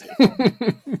it's absolutely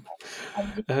fine.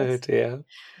 Oh dear.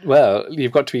 Well,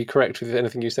 you've got to be correct with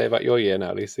anything you say about your year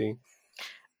now, Lucy.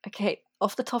 Okay,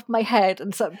 off the top of my head,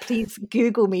 and so please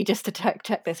Google me just to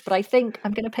check this, but I think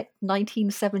I'm going to pick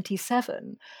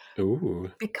 1977.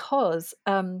 Ooh. Because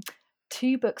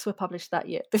 2 books were published that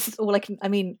year. This is all I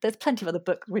mean, there's plenty of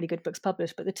other really good books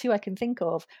published, but the 2 I can think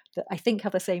of that I think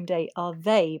have the same date are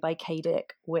They by Kay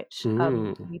Dick, which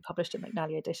we published at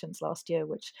McNally Editions last year,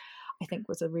 which I think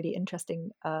was a really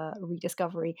interesting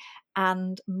rediscovery.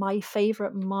 And my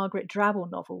favourite Margaret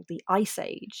Drabble novel, The Ice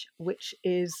Age, which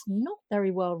is not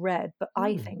very well read, but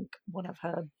I think one of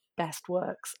her best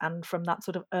works. And from that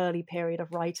sort of early period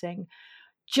of writing,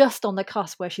 just on the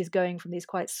cusp where she's going from these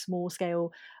quite small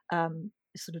scale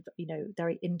sort of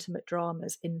very intimate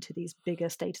dramas into these bigger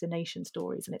state of the nation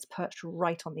stories, and it's perched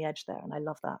right on the edge there, and I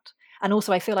love that. And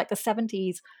also I feel like the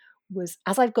 70s was,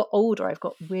 as I've got older, I've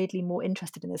got weirdly more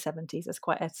interested in the 70s as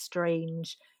quite a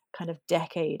strange kind of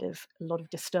decade of a lot of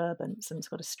disturbance and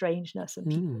sort of strangeness and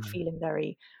people feeling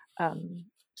very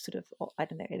sort of, I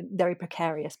don't know, in a very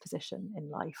precarious position in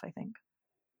life, I think.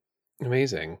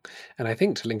 Amazing. And I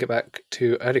think to link it back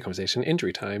to earlier conversation,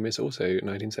 Injury Time is also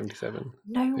 1977.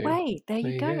 No way. There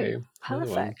you go.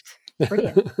 Perfect.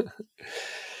 Brilliant.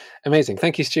 Amazing.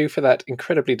 Thank you, Stu, for that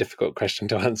incredibly difficult question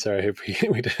to answer. I hope we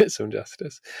did it some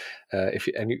justice. If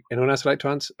anyone else would like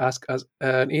to ask us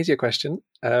an easier question,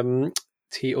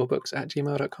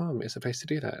 teaorbooks@gmail.com is the place to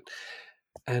do that.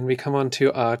 And we come on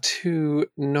to our 2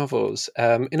 novels.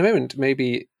 In a moment,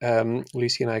 maybe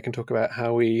Lucy and I can talk about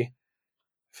how we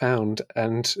found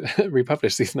and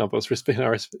republished these novels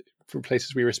from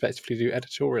places we respectively do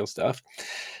editorial stuff.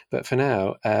 But for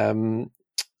now,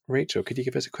 Rachel, could you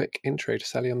give us a quick intro to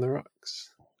Sally on the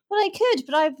Rocks? Well, I could,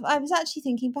 but I was actually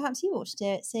thinking perhaps you ought to do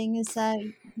it, seeing as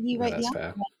you wrote the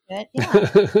fair. it.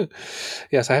 Yeah.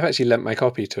 Yes, I have actually lent my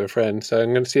copy to a friend, so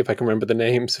I'm going to see if I can remember the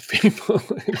names of people.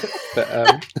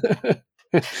 But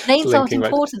names aren't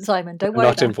important, Simon. Don't worry.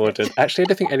 Not important. Actually, I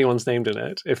don't think anyone's named in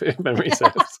it, if memory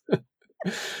serves.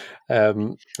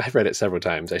 I've read it several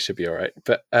times. I should be all right.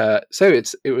 But so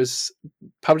it was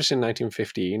published in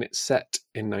 1915. It's set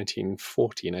in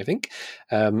 1914, I think.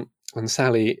 And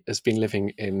Sally has been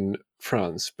living in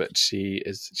France, but she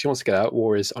wants to get out.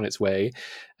 War is on its way,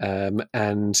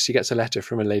 and she gets a letter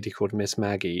from a lady called Miss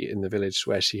Maggie in the village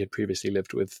where she had previously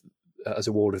lived with as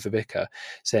a ward of the vicar,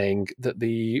 saying that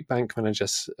the bank manager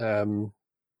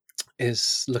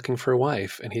is looking for a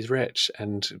wife and he's rich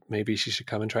and maybe she should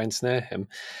come and try and snare him.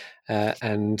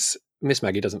 And Miss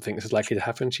Maggie doesn't think this is likely to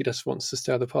happen. She just wants to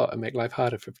stir the pot and make life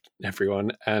harder for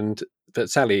everyone. But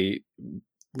Sally,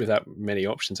 without many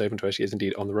options open to her, she is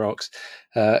indeed on the rocks,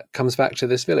 comes back to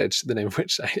this village, the name of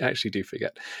which I actually do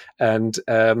forget. And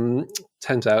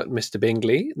turns out Mr.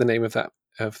 Bingley, the name of that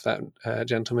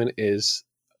gentleman, is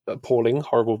appalling,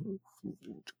 horrible,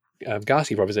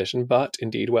 ghastly proposition, but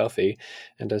indeed wealthy.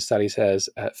 And as Sally says,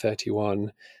 at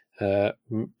 31, what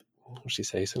does she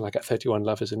say? Something like, at 31,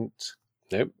 love isn't...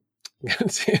 Nope. I'm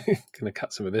going to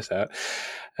cut some of this out.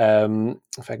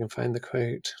 If I can find the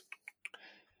quote.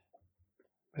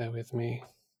 Bear with me.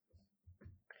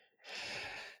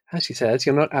 As she says,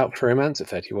 you're not out for romance at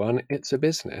 31, it's a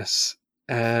business.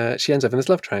 She ends up in this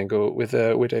love triangle with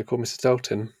a widow called Mrs.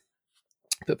 Dalton,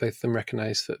 but both of them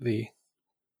recognise that the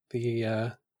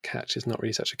catch is not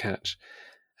really such a catch.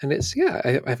 And it's,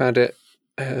 I found it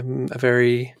a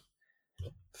very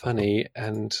funny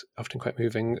and often quite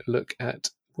moving look at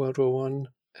World War One,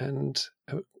 and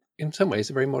in some ways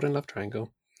a very modern love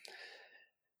triangle.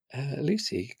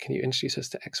 Lucy, can you introduce us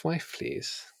to Ex-Wife,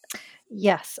 please?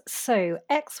 Yes. So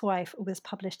Ex-Wife was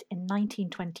published in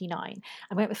 1929.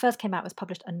 And when it first came out, it was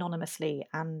published anonymously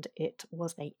and it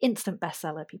was an instant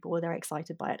bestseller. People were very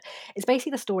excited by it. It's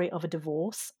basically the story of a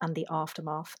divorce and the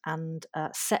aftermath, and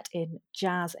set in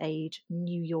Jazz Age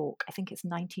New York. I think it's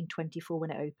 1924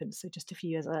 when it opened, so just a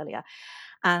few years earlier.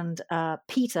 And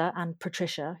Peter and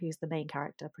Patricia, who's the main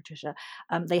character, Patricia,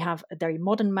 they have a very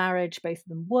modern marriage. Both of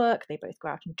them work. They both go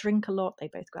out and drink a lot. They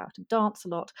both go out and dance a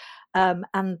lot.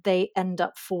 And they end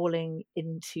up falling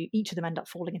into, each of them end up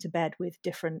falling into bed with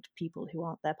different people who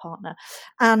aren't their partner.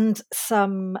 And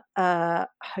some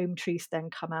home truths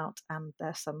then come out, and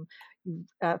there's some,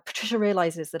 Patricia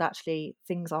realizes that actually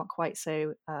things aren't quite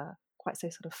so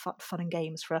sort of fun and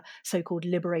games for a so-called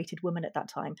liberated woman at that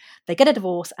time. They get a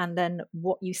divorce, and then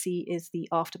what you see is the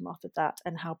aftermath of that,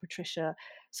 and how Patricia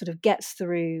sort of gets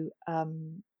through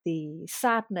the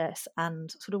sadness and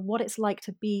sort of what it's like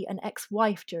to be an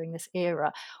ex-wife during this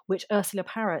era, which Ursula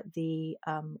Parrott, the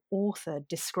author,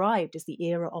 described as the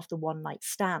era of the one-night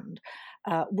stand,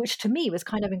 which to me was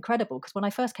kind of incredible, because when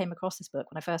I first came across this book,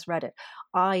 when I first read it,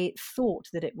 I thought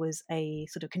that it was a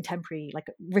sort of contemporary, like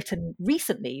written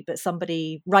recently, but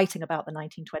somebody writing about the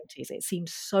 1920s. It seemed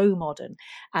so modern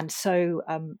and so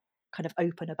kind of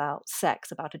open about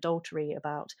sex, about adultery,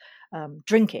 about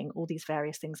drinking, all these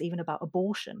various things, even about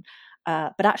abortion.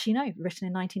 But actually, no, written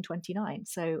in 1929.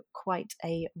 So quite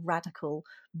a radical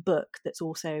book that's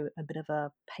also a bit of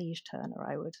a page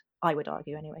turner, I would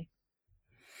argue anyway.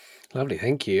 Lovely,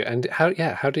 thank you. And how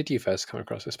did you first come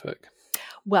across this book?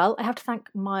 Well, I have to thank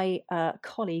my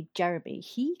colleague Jeremy.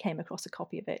 He came across a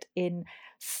copy of it in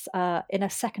a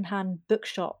secondhand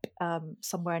bookshop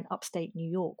somewhere in upstate New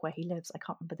York where he lives. I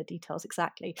can't remember the details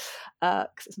exactly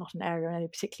because it's not an area I know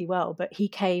particularly well. But he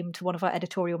came to one of our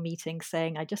editorial meetings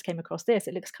saying, "I just came across this.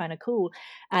 It looks kind of cool,"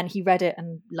 and he read it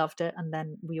and loved it. And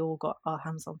then we all got our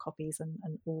hands on copies and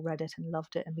all read it and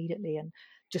loved it immediately, and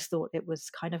just thought it was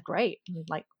kind of great. And,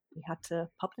 like, we had to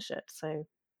publish it, so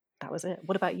that was it.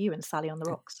 What about you and Sally on the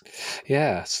Rocks?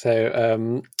 Yeah,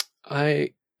 so I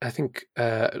think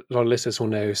a lot of listeners will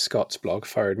know Scott's blog,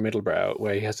 Furrowed Middlebrow,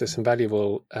 where he has this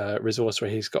invaluable resource where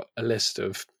he's got a list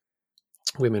of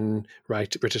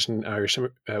British and Irish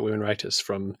women writers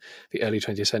from the early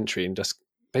 20th century, and just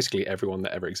basically everyone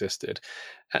that ever existed.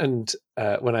 And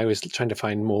when I was trying to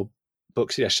find more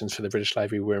book suggestions for the British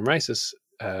Library Women Writers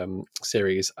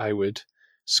series, I would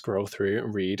scroll through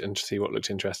and read and see what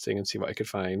looked interesting and see what I could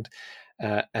find.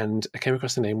 And I came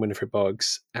across the name Winifred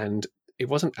Boggs, and it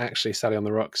wasn't actually Sally on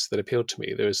the Rocks that appealed to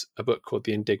me. There was a book called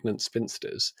The Indignant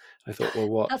Spinsters. I thought, well,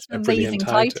 what That's a an brilliant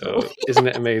amazing title. Isn't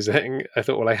it amazing? I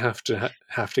thought, well, I have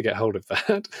to get hold of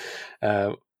that.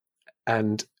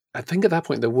 And I think at that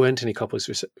point there weren't any copies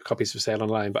for sale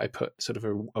online, but I put sort of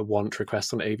a want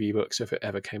request on AV Books, so if it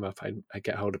ever came up, I'd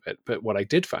get hold of it. But what I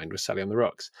did find was Sally on the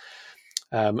Rocks,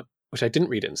 which I didn't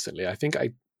read instantly. I think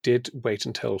I did wait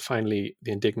until finally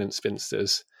The Indignant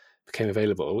Spinsters became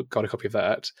available, got a copy of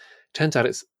that. Turns out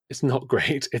it's not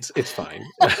great. It's fine,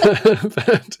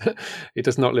 but it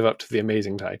does not live up to the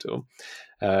amazing title.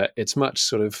 It's much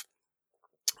sort of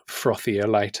frothier,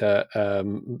 lighter,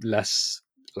 less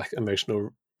like emotional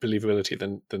believability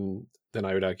than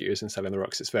I would argue is in Sally on the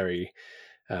Rocks. It's very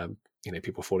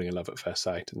people falling in love at first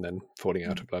sight and then falling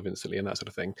out of love instantly and that sort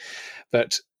of thing.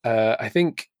 But I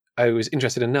think I was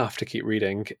interested enough to keep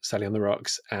reading Sally on the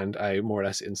Rocks, and I more or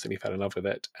less instantly fell in love with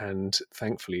it. And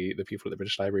thankfully, the people at the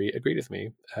British Library agreed with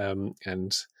me.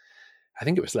 And I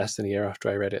think it was less than a year after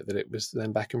I read it that it was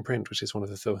then back in print, which is one of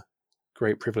the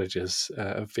great privileges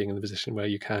of being in the position where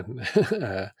you can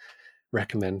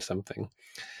recommend something.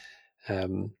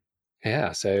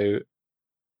 So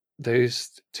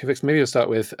those two books. Maybe we'll start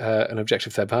with an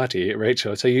objective third party,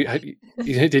 Rachel. So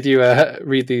did you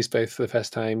read these both for the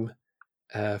first time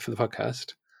for the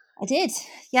podcast? I did,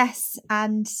 yes,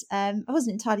 and I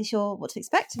wasn't entirely sure what to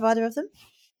expect of either of them.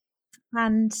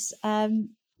 And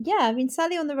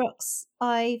Sally on the Rocks,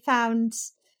 I found,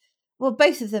 well,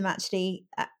 both of them actually,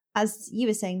 as you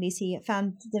were saying, Lucy, I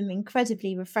found them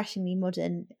incredibly refreshingly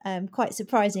modern. Quite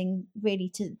surprising, really,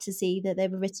 to see that they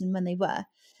were written when they were.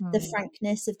 The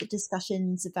frankness of the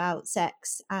discussions about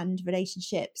sex and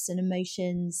relationships and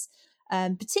emotions,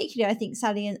 particularly, I think,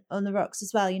 Sally on the Rocks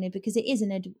as well, because it is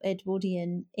an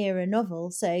Edwardian era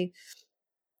novel. So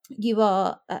you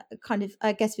are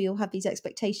I guess we all have these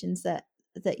expectations that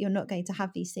you're not going to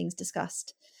have these things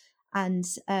discussed. And,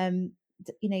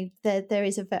 there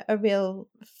is a real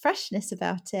freshness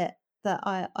about it that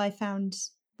I found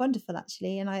wonderful,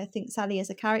 actually. And I think Sally as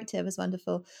a character was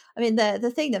wonderful. I mean,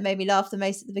 the thing that made me laugh the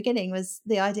most at the beginning was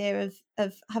the idea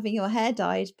of having your hair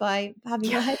dyed by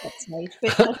having your hair cut, which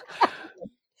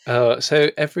So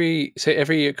every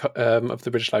of the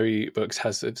British Library books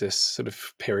has this sort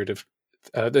of period of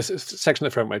this section at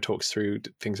the front where it talks through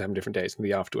things having different dates and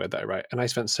the afterword that I write. And I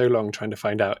spent so long trying to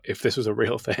find out if this was a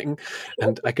real thing,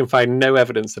 and I can find no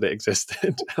evidence that it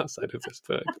existed outside of this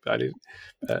book. But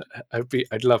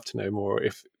I'd love to know more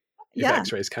if Yeah.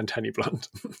 X-rays can turn you blonde.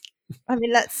 I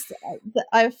mean,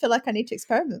 I feel like I need to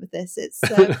experiment with this. It's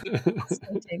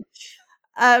fascinating.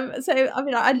 So, I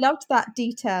mean, I loved that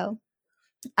detail,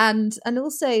 and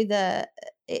also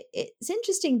it's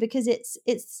interesting because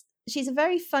she's a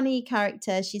very funny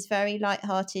character. She's very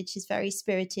lighthearted. She's very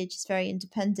spirited. She's very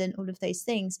independent. All of those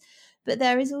things, but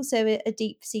there is also a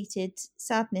deep-seated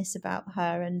sadness about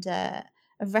her and a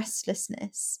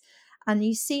restlessness, and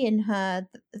you see in her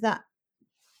that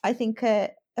I think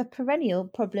a perennial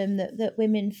problem that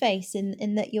women face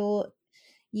in that you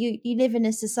live in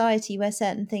a society where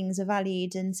certain things are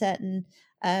valued and certain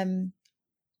kind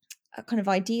of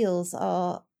ideals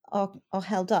are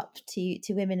held up to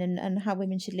women and how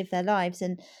women should live their lives,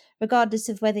 and regardless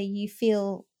of whether you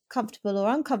feel comfortable or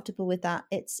uncomfortable with that,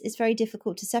 it's very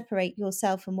difficult to separate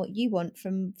yourself and what you want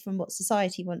from what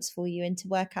society wants for you, and to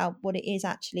work out what it is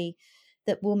actually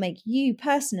that will make you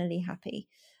personally happy.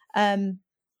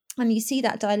 And you see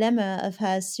that dilemma of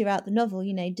hers throughout the novel.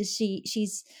 Does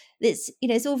she's it's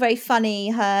it's all very funny,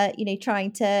 her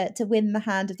trying to win the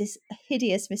hand of this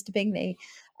hideous Mr. Bingley,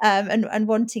 and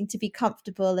wanting to be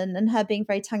comfortable, and her being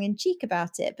very tongue-in-cheek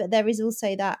about it. But there is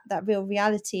also that real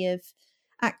reality of,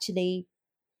 actually,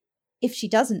 if she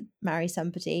doesn't marry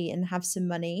somebody and have some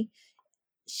money,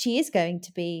 she is going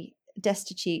to be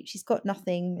destitute. She's got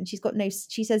nothing, and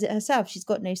she says it herself, she's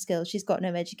got no skills, she's got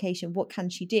no education. What can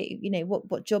she do?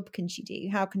 What job can she do?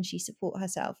 How can she support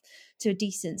herself to a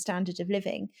decent standard of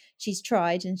living? She's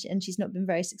tried, and she's not been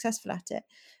very successful at it.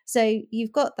 So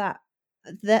you've got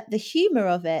the humor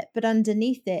of it, but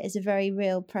underneath it is a very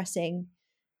real, pressing,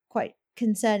 quite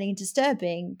concerning and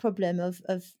disturbing problem of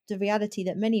the reality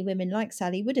that many women like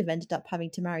Sally would have ended up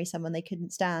having to marry someone they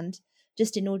couldn't stand,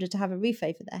 just in order to have a roof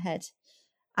over their head.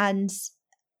 And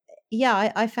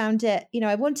yeah, I found it,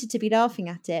 I wanted to be laughing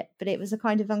at it, but it was a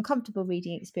kind of uncomfortable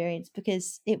reading experience,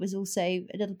 because it was also a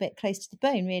little bit close to the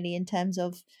bone, really, in terms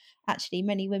of, actually,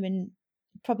 many women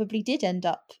probably did end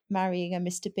up marrying a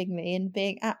Mr. Bingley and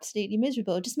being absolutely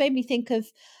miserable. It just made me think of,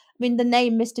 I mean, the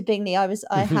name Mr. Bingley, I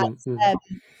had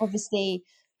obviously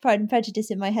Pride and Prejudice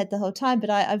in my head the whole time, but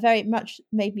I very much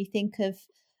made me think of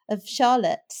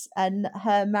Charlotte and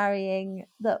her marrying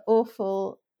the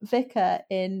awful vicar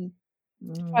in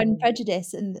Pride and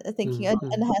Prejudice, and thinking,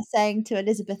 and her saying to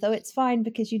Elizabeth, "Oh, it's fine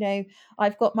because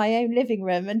I've got my own living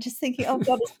room," and just thinking, "Oh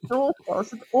God, it's awful,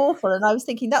 it's awful." And I was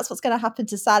thinking that's what's going to happen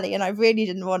to Sally, and I really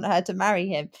didn't want her to marry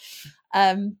him.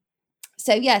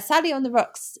 So yeah, Sally on the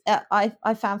Rocks,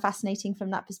 I found fascinating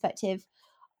from that perspective.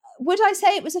 Would I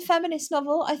say it was a feminist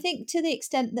novel? I think, to the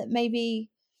extent that maybe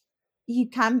you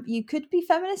could be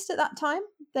feminist at that time.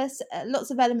 There's lots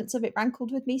of elements of it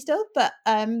rankled with me still, but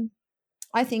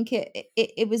I think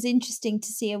it was interesting to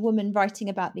see a woman writing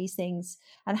about these things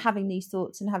and having these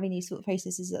thoughts and having these thought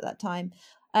processes at that time.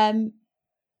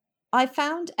 I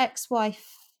found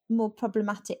Ex-Wife more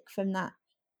problematic from that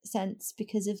sense,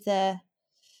 because of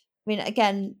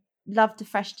again, loved the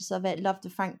freshness of it, loved the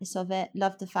frankness of it,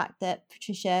 loved the fact that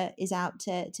Patricia is out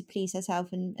to please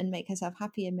herself and make herself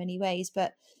happy in many ways,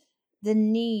 but the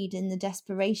need and the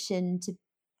desperation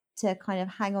to kind of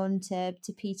hang on to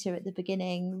Peter at the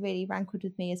beginning really rankled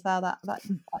with me as well. That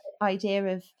idea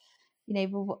of,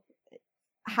 well,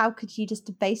 how could you just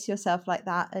debase yourself like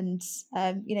that? And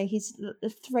he's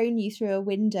thrown you through a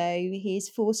window, he's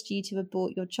forced you to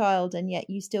abort your child, and yet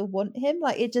you still want him.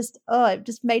 Like, it just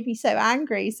made me so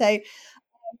angry. So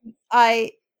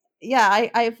I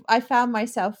found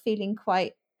myself feeling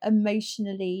quite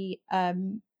emotionally,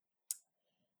 kind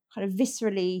of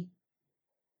viscerally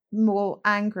more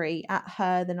angry at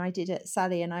her than I did at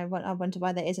Sally, and I wonder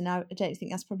why that is. And I don't think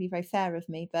that's probably very fair of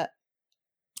me, but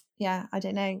yeah, I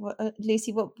don't know. What,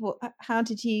 Lucy, how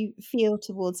did you feel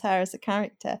towards her as a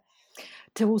character?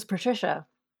 Towards Patricia?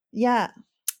 Yeah,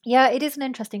 it is an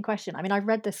interesting question. I mean, I've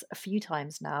read this a few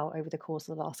times now over the course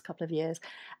of the last couple of years,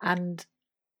 and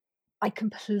I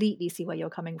completely see where you're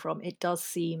coming from. It does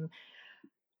seem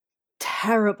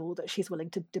terrible that she's willing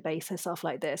to debase herself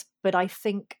like this, but I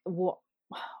think what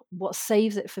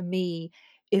saves it for me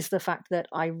is the fact that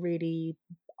I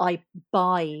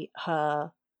buy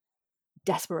her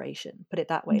desperation, put it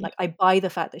that way. Like, I buy the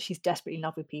fact that she's desperately in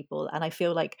love with people, and I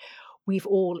feel like we've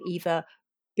all either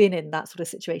been in that sort of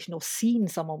situation or seen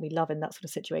someone we love in that sort of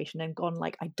situation and gone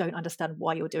like, I don't understand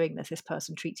why you're doing this. This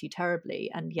person treats you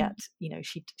terribly, and yet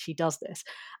she does this.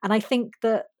 And I think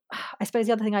that, I suppose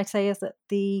the other thing I'd say is that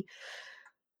the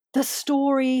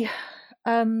story,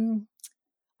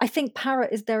 I think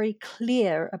Parrot is very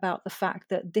clear about the fact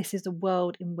that this is a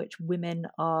world in which women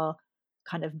are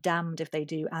kind of damned if they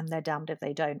do and they're damned if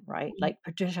they don't, right? Like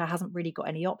Patricia hasn't really got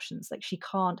any options. Like she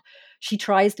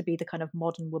tries to be the kind of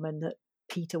modern woman that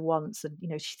Peter wants, and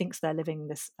she thinks they're living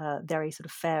this very sort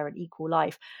of fair and equal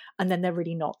life, and then they're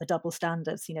really not. The double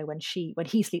standards, when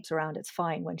he sleeps around it's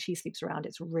fine, when she sleeps around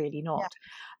it's really not.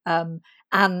 And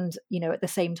at the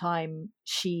same time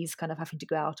she's kind of having to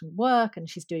go out and work, and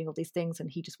she's doing all these things, and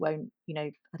he just won't,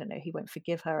 I don't know, he won't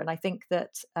forgive her. And I think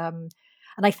that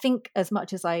as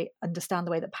much as I understand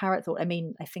the way that Parrot thought,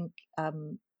 I think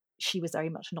she was very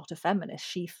much not a feminist.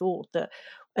 She thought that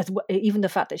even the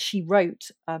fact that she wrote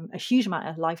a huge amount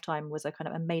of her lifetime was a kind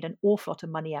of, and made an awful lot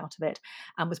of money out of it,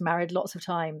 and was married lots of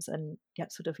times, and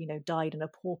yet sort of died in a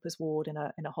pauper's ward in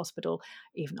a hospital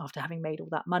even after having made all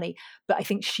that money. But I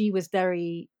think she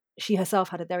herself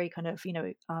had a very kind of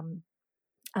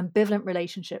ambivalent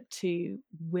relationship to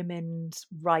women's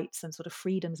rights and sort of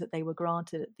freedoms that they were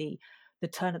granted at the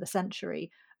turn of the century.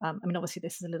 Obviously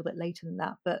this is a little bit later than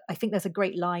that, but I think there's a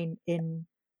great line in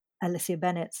Alicia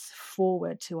Bennett's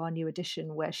foreword to our new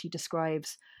edition where she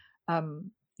describes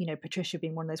Patricia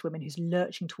being one of those women who's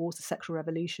lurching towards the sexual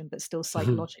revolution but still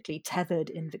psychologically tethered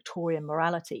in Victorian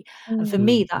morality. And for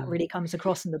me that really comes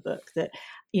across in the book, that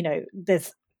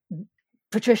there's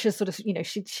Patricia sort of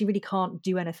she really can't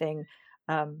do anything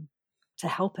to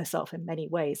help herself in many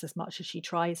ways as much as she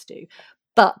tries to.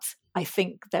 But I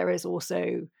think there is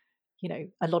also,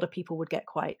 a lot of people would get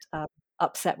quite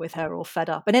upset with her or fed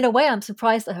up. And in a way, I'm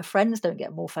surprised that her friends don't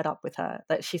get more fed up with her,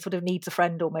 that she sort of needs a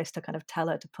friend almost to kind of tell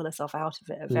her to pull herself out of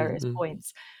it at various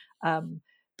points.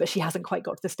 But she hasn't quite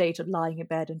got to the stage of lying in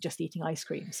bed and just eating ice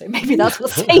cream. So maybe that's what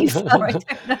saves her. I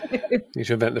don't know. You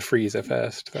should invent the freezer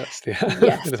first. That's the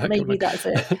yes, maybe that's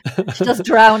it. She does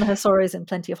drown her sorrows in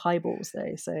plenty of highballs,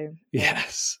 though. So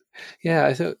yes, yeah.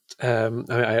 I thought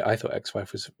I thought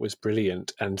Ex-Wife was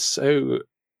brilliant, and so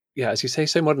as you say,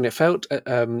 so modern. It felt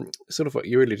sort of what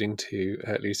you're alluding to,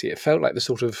 Lucy. It felt like the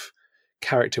sort of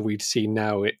character we'd see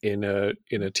now in a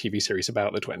TV series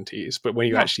about the 20s, but when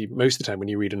you actually, most of the time when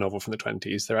you read a novel from the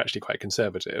 20s, they're actually quite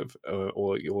conservative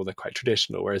or they're quite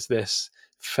traditional, whereas this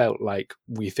felt like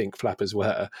we think flappers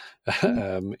were,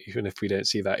 even if we don't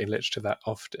see that in literature that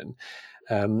often.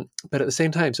 But at the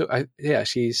same time, so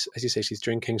she's, as you say, she's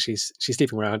drinking, she's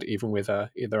sleeping around, even with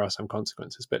there are some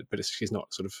consequences, but she's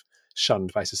not sort of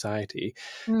shunned by society.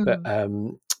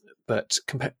 But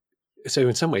so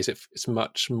in some ways it's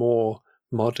much more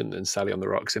modern than Sally on the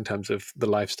Rocks in terms of the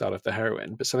lifestyle of the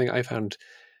heroine. But something I found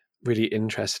really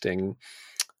interesting,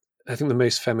 I think the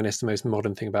most feminist, the most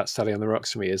modern thing about Sally on the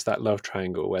Rocks for me is that love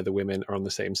triangle where the women are on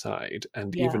the same side.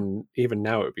 And even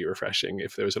now it would be refreshing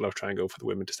if there was a love triangle for the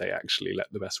women to say, actually,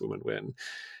 let the best woman win.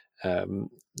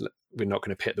 We're not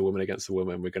going to pit the woman against the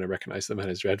woman. We're going to recognize the man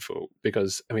as dreadful,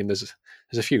 because there's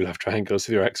a few love triangles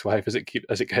with your ex-wife as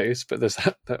it goes, but there's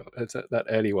that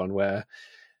early one where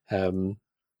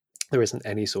there isn't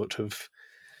any sort of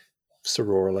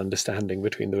sororal understanding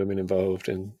between the women involved,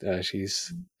 and she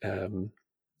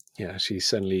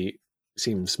certainly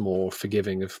seems more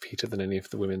forgiving of Peter than any of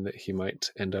the women that he might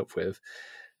end up with.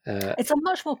 It's a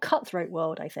much more cutthroat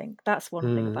world, I think. That's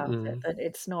one thing about it, that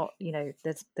it's not,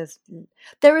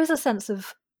 there is a sense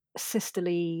of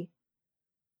sisterly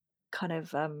kind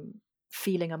of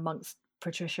feeling amongst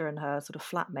Patricia and her sort of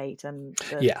flatmate and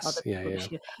the other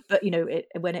people. But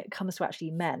when it comes to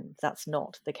actually men, that's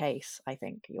not the case. I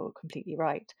think you're completely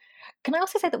right. Can I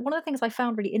also say that one of the things I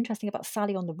found really interesting about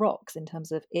Sally on the Rocks, in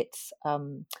terms of its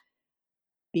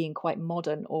being quite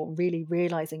modern or really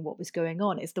realizing what was going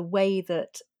on, is the way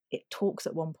that it talks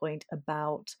at one point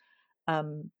about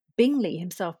Bingley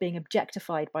himself being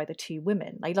objectified by the two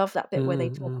women. I love that bit where they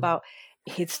talk about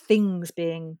his things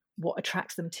being what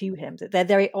attracts them to him. That they're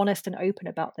very honest and open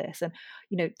about this. And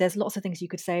there's lots of things you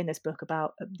could say in this book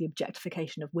about the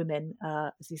objectification of women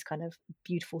as these kind of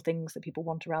beautiful things that people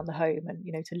want around the home,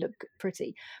 and to look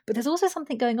pretty. But there's also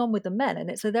something going on with the men, and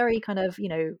it's a very kind of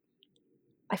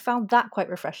I found that quite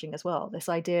refreshing as well. This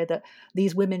idea that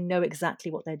these women know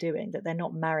exactly what they're doing, that they're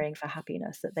not marrying for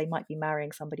happiness, that they might be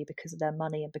marrying somebody because of their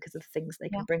money and because of the things they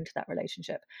can bring to that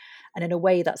relationship. And in a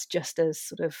way, that's just as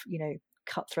sort of,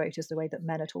 cutthroat as the way that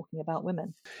men are talking about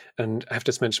women. And I have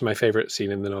to mention my favourite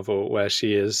scene in the novel, where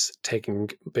she is taking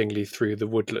Bingley through the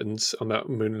woodlands on that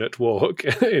moonlit walk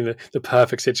in the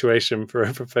perfect situation for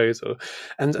a proposal.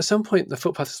 And at some point, the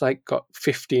footpath has like got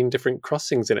 15 different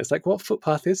crossings in it. It's like, what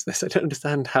footpath is this? I don't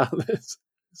understand how there's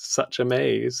such a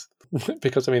maze.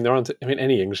 Because I mean,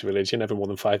 any English village, you're never more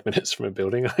than 5 minutes from a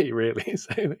building, are you really?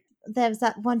 So There was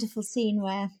that wonderful scene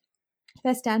where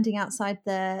they're standing outside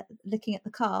looking at the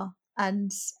car,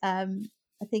 and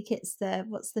I think it's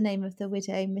what's the name of the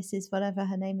widow, Mrs. whatever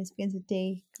her name is, begins with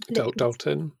D.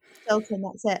 Dalton. Dalton,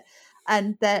 that's it.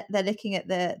 And they're looking at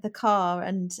the car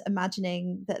and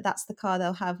imagining that that's the car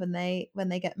they'll have when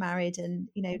they get married. And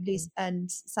Lucy and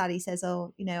Sally says,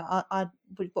 "Oh,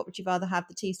 what would you rather have,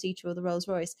 the 2-seater or the Rolls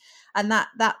Royce?" And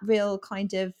that real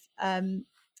kind of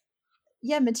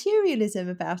materialism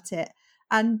about it.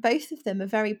 And both of them are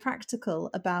very practical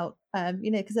about,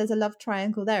 because there's a love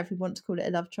triangle there, if we want to call it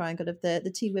a love triangle, of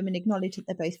the two women acknowledge that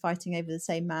they're both fighting over the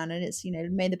same man, and it's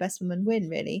may the best woman win,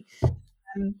 really.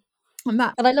 And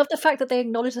I love the fact that they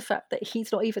acknowledge the fact that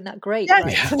he's not even that great. Yeah.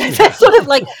 Right? So they're sort of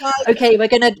like, okay, we're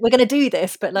gonna do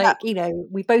this, but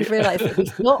we both realise that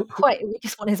he's not quite. We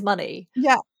just want his money.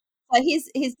 Yeah. He's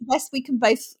the best we can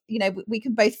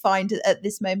both find at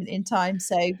this moment in time.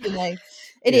 So it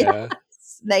is,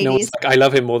 ladies. No one's like, I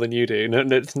love him more than you do. No,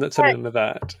 it's not something like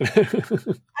that.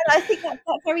 And I think that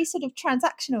very sort of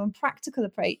transactional and practical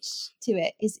approach to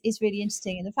it is really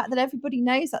interesting, and the fact that everybody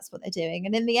knows that's what they're doing,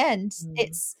 and in the end,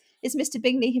 it's Mr.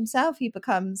 Bingley himself who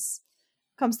becomes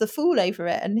the fool over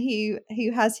it, and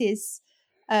who has his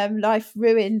life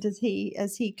ruined, as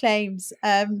he claims.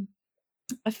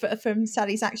 From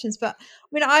Sally's actions. But I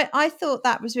mean, I thought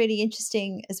that was really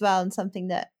interesting as well, and something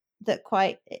that's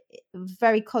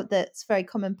very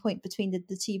common point between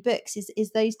the two books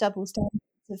is those double standards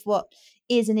of what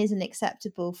is and isn't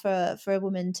acceptable for a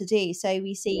woman to do. So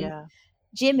we see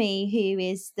Jimmy, who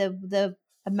is a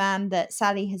man that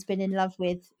Sally has been in love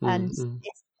with and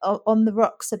is on the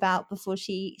rocks about before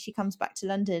she comes back to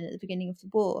London at the beginning of the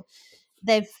war.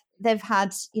 They've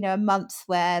had a month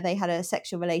where they had a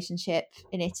sexual relationship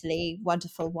in Italy.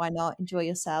 Wonderful, why not? Enjoy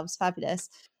yourselves, fabulous.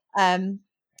 And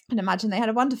imagine they had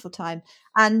a wonderful time.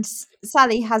 And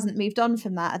Sally hasn't moved on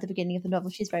from that at the beginning of the novel.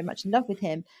 She's very much in love with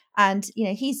him, and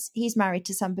he's married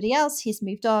to somebody else. He's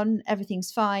moved on.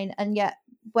 Everything's fine. And yet,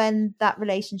 when that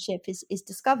relationship is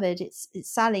discovered, it's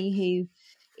Sally who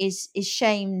is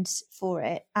shamed for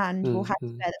it and will have to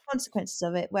bear the consequences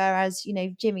of it. Whereas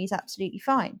Jimmy's absolutely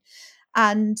fine.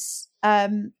 And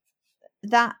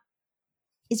that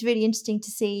is really interesting to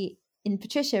see in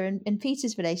Patricia and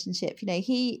Peter's relationship.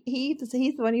 He's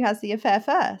the one who has the affair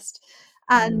first,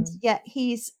 and yet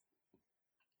he's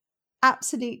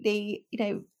absolutely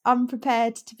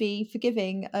unprepared to be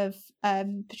forgiving of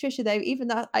Patricia, though, even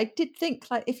though I did think,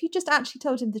 like, if you just actually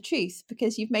told him the truth,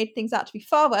 because you've made things out to be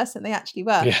far worse than they actually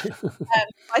were,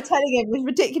 by telling him this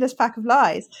ridiculous pack of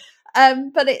lies.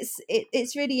 But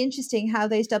it's really interesting how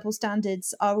those double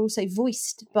standards are also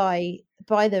voiced by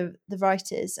the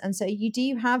writers, and so you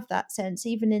do have that sense,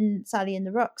 even in Sally and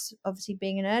the Rocks, obviously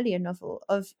being an earlier novel,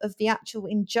 of the actual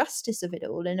injustice of it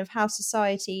all and of how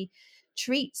society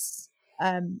treats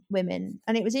women.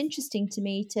 And it was interesting to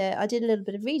me I did a little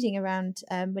bit of reading around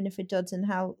Winifred Dodds and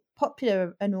how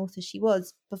popular an author she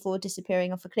was before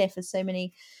disappearing off a cliff, as so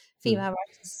many female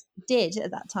writers did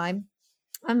at that time.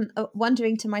 I'm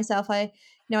wondering to myself, I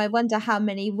wonder how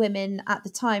many women at the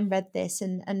time read this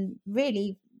and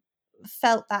really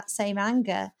felt that same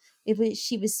anger if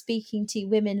she was speaking to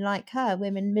women like her,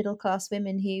 middle class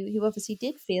women who obviously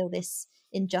did feel this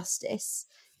injustice.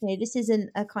 This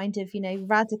isn't a kind of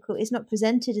radical, it's not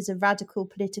presented as a radical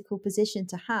political position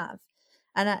to have.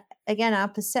 And again, our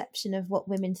perception of what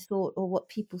women thought, or what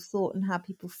people thought, and how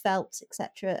people felt,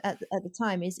 etc., at the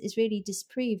time is really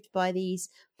disproved by these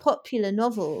popular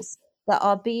novels that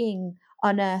are being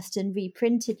unearthed and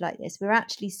reprinted like this. We're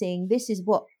actually seeing this is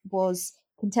what was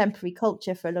contemporary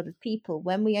culture for a lot of people.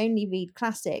 When we only read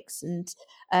classics and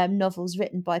novels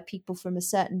written by people from a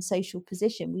certain social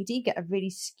position, we do get a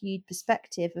really skewed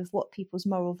perspective of what people's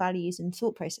moral values and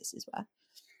thought processes were.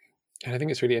 And I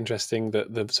think it's really interesting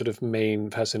that the sort of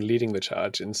main person leading the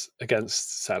charge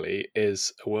against Sally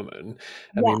is a woman.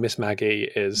 I mean, Miss Maggie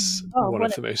is one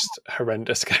of the most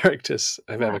horrendous characters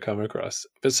I've ever come across,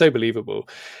 but so believable.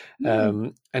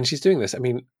 And she's doing this, I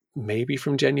mean, maybe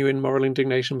from genuine moral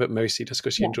indignation, but mostly just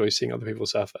because she enjoys seeing other people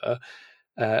suffer.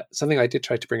 Something I did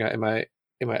try to bring out in my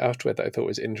afterword that I thought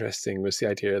was interesting was the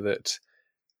idea that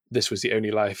this was the only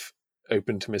life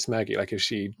open to Miss Maggie. Like, if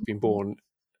she'd been born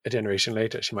a generation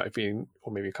later, she might have been,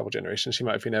 or maybe a couple of generations, she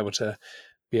might have been able to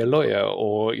be a lawyer,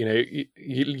 or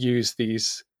use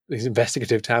these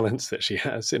investigative talents that she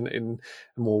has in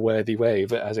a more worthy way.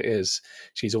 But as it is,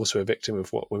 she's also a victim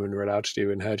of what women were allowed to do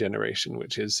in her generation,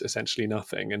 which is essentially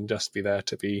nothing and just be there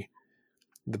to be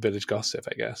the village gossip,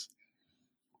 I guess.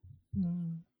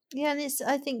 Yeah, and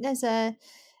I think there's a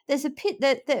pit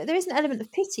that there is an element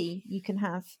of pity you can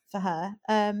have for her.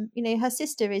 Her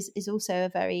sister is also a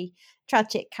very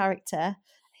tragic character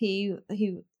who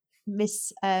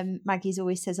Miss Maggie's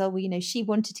always says, oh well, she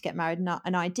wanted to get married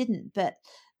and I didn't, but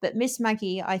Miss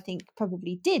Maggie, I think,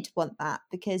 probably did want that,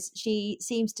 because she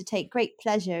seems to take great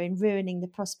pleasure in ruining the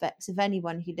prospects of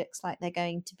anyone who looks like they're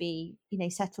going to be,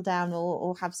 settle down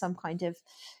or have some kind of,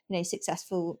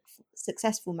 successful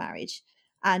marriage.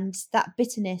 And that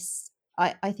bitterness,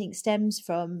 I think, stems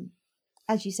from,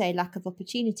 as you say, lack of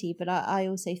opportunity, but I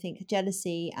also think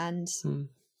jealousy and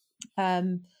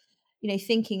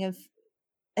thinking of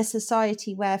a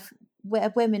society where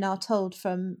women are told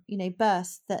from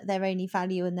birth that their only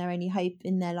value and their only hope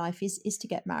in their life is to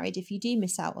get married. If you do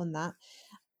miss out on that,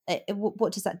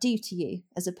 what does that do to you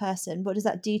as a person? What does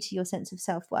that do to your sense of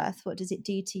self-worth? What does it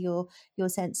do to your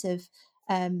sense of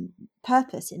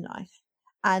purpose in life?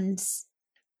 And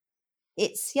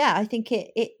I think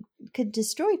it could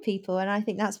destroy people, and I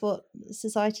think that's what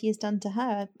society has done to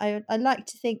her. I like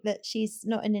to think that she's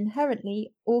not an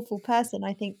inherently awful person.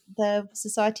 I think the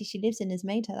society she lives in has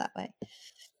made her that way.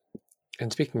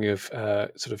 And speaking of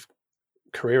sort of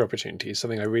career opportunities,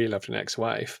 something I really loved in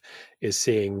Ex-Wife is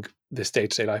seeing this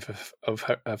day-to-day life of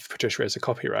Patricia as a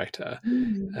copywriter.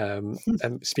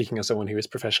 And speaking as someone who is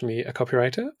professionally a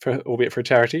copywriter, albeit for a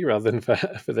charity rather than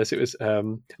for this, it was.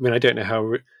 I don't know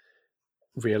how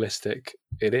realistic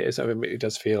it is. It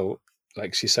does feel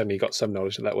like she's suddenly got some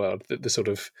knowledge of that world. The sort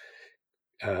of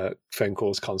phone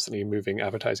calls constantly moving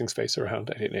advertising space around.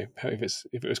 I don't know if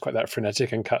it was quite that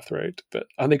frenetic and cutthroat, but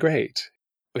aren't they great?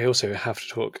 We also have to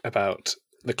talk about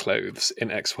the clothes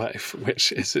in Ex-Wife,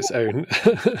 which is its own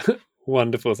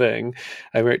wonderful thing.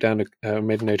 I made a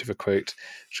note of a quote,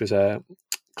 which was,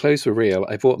 clothes were real.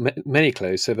 I bought many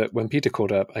clothes so that when Peter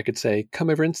called up, I could say, come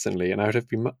over instantly, and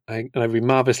I'd be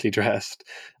marvelously dressed.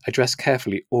 I dressed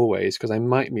carefully always, because I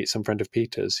might meet some friend of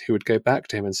Peter's who would go back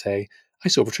to him and say, I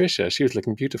saw Patricia, she was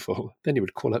looking beautiful. Then he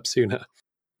would call up sooner.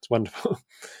 It's wonderful.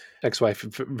 Ex-Wife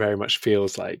very much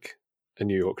feels like a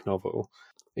New York novel.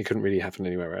 It couldn't really happen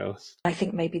anywhere else. I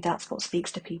think maybe that's what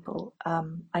speaks to people.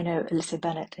 I know Alyssa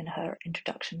Bennett, in her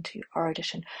introduction to our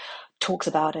edition, talks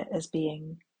about it as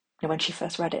being, when she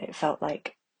first read it, it felt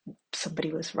like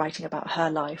somebody was writing about her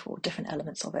life or different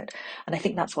elements of it. And I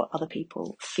think that's what other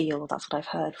people feel. That's what I've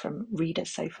heard from readers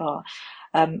so far.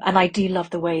 And I do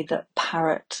love the way that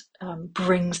Parrott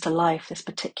brings to life this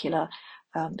particular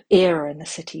era in the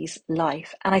city's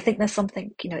life. And I think there's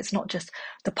something, it's not just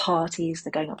the parties,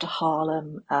 the going up to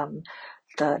Harlem,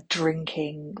 the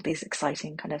drinking, these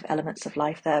exciting kind of elements of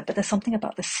life there, but there's something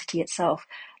about the city itself.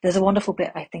 There's a wonderful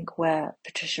bit, I think, where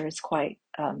Patricia is quite,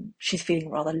 she's feeling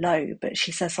rather low, but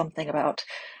she says something about,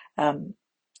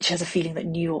 she has a feeling that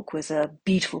New York was a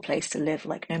beautiful place to live,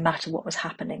 like no matter what was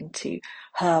happening to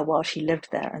her while she lived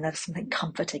there, and there's something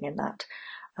comforting in that.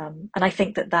 And I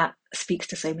think that speaks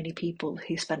to so many people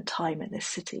who spent time in this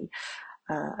city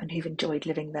and who've enjoyed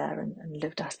living there and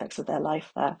lived aspects of their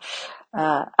life there.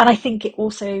 And I think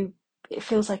it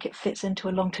feels like it fits into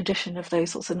a long tradition of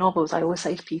those sorts of novels. I always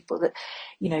say to people that,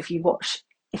 if you've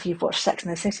watched Sex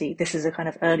and the City, this is a kind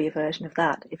of earlier version of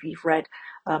that. If you've read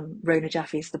Rona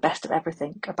Jaffe's The Best of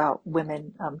Everything, about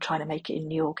women trying to make it in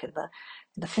New York in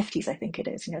the 50s, I think it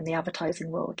is, in the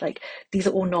advertising world. Like, these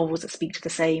are all novels that speak to the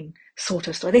same sort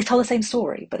of story. They tell the same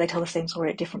story, but they tell the same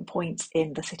story at different points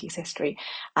in the city's history.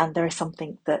 And there is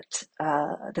something that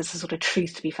there's a sort of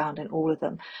truth to be found in all of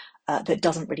them that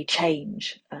doesn't really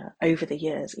change over the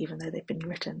years, even though they've been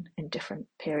written in different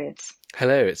periods.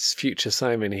 Hello, it's Future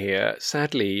Simon here.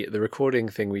 Sadly, the recording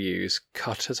thing we use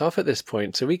cut us off at this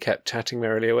point, so we kept chatting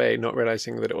merrily away, not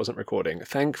realising that it wasn't recording.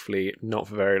 Thankfully, not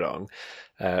for very long.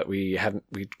 We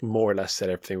more or less said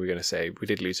everything we were going to say. We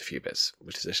did lose a few bits,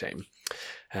 which is a shame.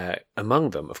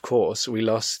 Among them, of course, we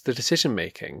lost the decision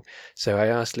making. So I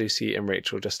asked Lucy and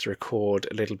Rachel just to record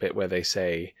a little bit where they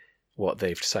say what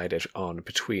they've decided on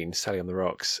between Sally on the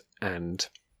Rocks and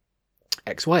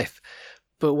Ex-Wife.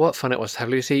 But what fun it was to have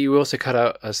Lucy. You also cut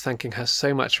out us thanking her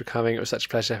so much for coming. It was such a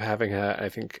pleasure having her. I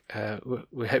think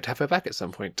we hope to have her back at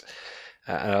some point.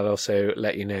 And I'll also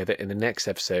let you know that in the next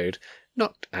episode,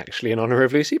 not actually in honour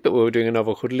of Lucy, but we're doing a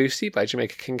novel called Lucy by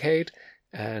Jamaica Kincaid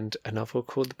and a novel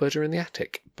called The Buddha in the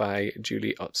Attic by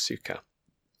Julie Otsuka.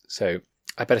 So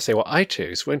I better say what I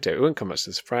chose, won't it? It won't come much as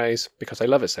a surprise because I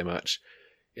love it so much.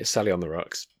 It's Sally on the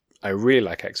Rocks. I really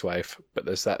like Ex-Wife, but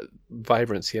there's that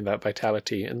vibrancy and that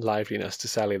vitality and liveliness to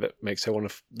Sally that makes her one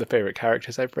of the favorite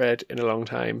characters I've read in a long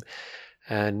time.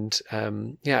 And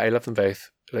I love them both.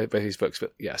 I love both these books,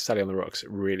 but yeah, Sally on the Rocks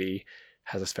really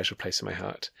has a special place in my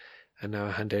heart. And now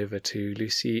I'll hand over to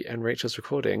Lucy and Rachel's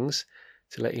recordings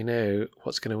to let you know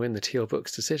what's going to win the Teal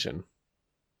Books decision.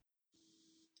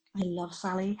 I love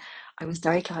Sally. I was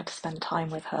very glad to spend time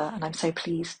with her, and I'm so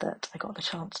pleased that I got the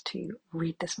chance to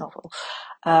read this novel.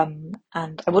 And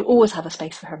I will always have a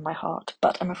space for her in my heart,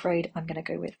 but I'm afraid I'm going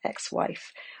to go with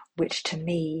Ex-Wife, which to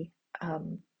me,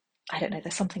 I don't know,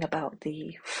 there's something about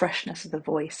the freshness of the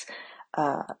voice,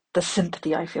 the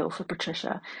sympathy I feel for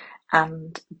Patricia,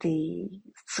 and the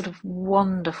sort of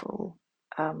wonderful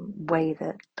way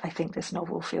that I think this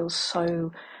novel feels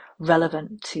so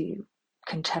relevant to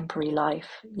contemporary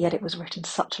life, yet it was written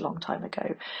such a long time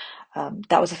ago.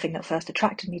 That was the thing that first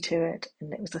attracted me to it,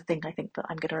 and it was the thing I think that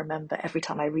I'm going to remember every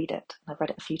time I read it. I've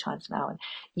read it a few times now, and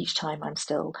each time I'm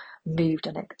still moved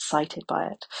and excited by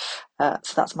it.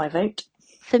 So that's my vote.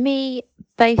 For me,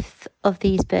 both of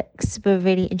these books were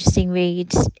really interesting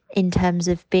reads in terms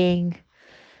of being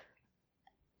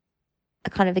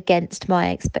kind of against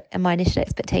my initial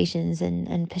expectations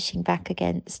and pushing back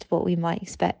against what we might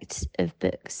expect of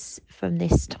books from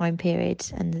this time period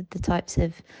and the types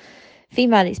of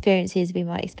female experiences we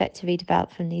might expect to read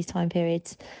about from these time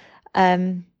periods.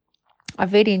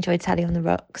 I've really enjoyed Sally on the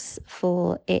Rocks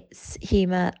for its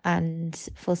humour and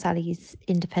for Sally's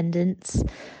independence.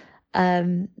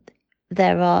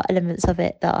 There are elements of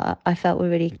it that I felt were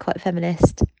really quite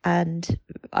feminist, and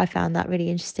I found that really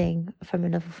interesting from a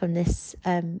novel from this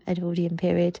Edwardian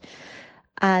period.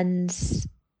 And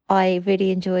I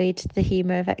really enjoyed the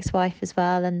humour of Ex-Wife as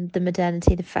well, and the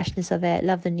modernity, the freshness of it.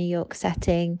 Love the New York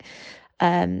setting,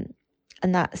 and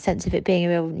that sense of it being a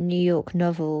real New York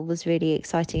novel was really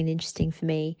exciting and interesting for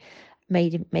me,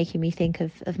 making me think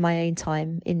of my own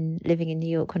time in living in New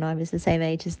York when I was the same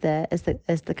age as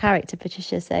the character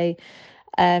Patricia. So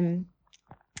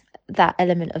that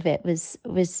element of it was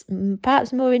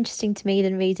perhaps more interesting to me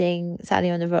than reading Sally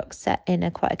on the Rocks set in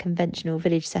quite a conventional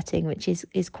village setting, which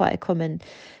is quite a common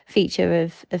feature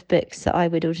of books that I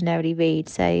would ordinarily read.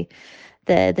 So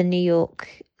the New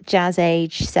York jazz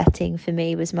age setting for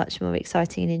me was much more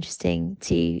exciting and interesting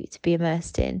to be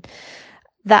immersed in.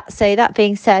 That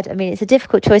being said, I mean, it's a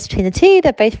difficult choice between the two.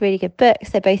 They're both really good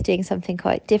books. They're both doing something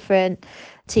quite different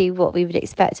to what we would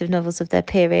expect of novels of their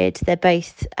period. They're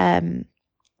both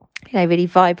really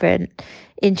vibrant,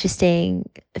 interesting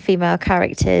female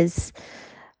characters.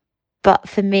 But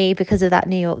for me, because of that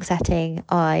New York setting,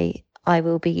 I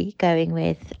will be going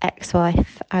with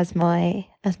Ex-Wife as my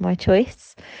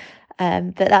choice.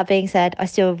 But that being said, I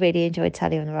still really enjoyed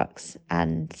Sally on the Rocks,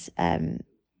 and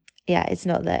it's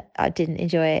not that I didn't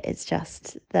enjoy it, it's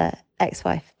just that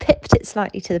Ex-Wife pipped it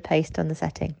slightly to the post on the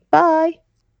setting. Bye.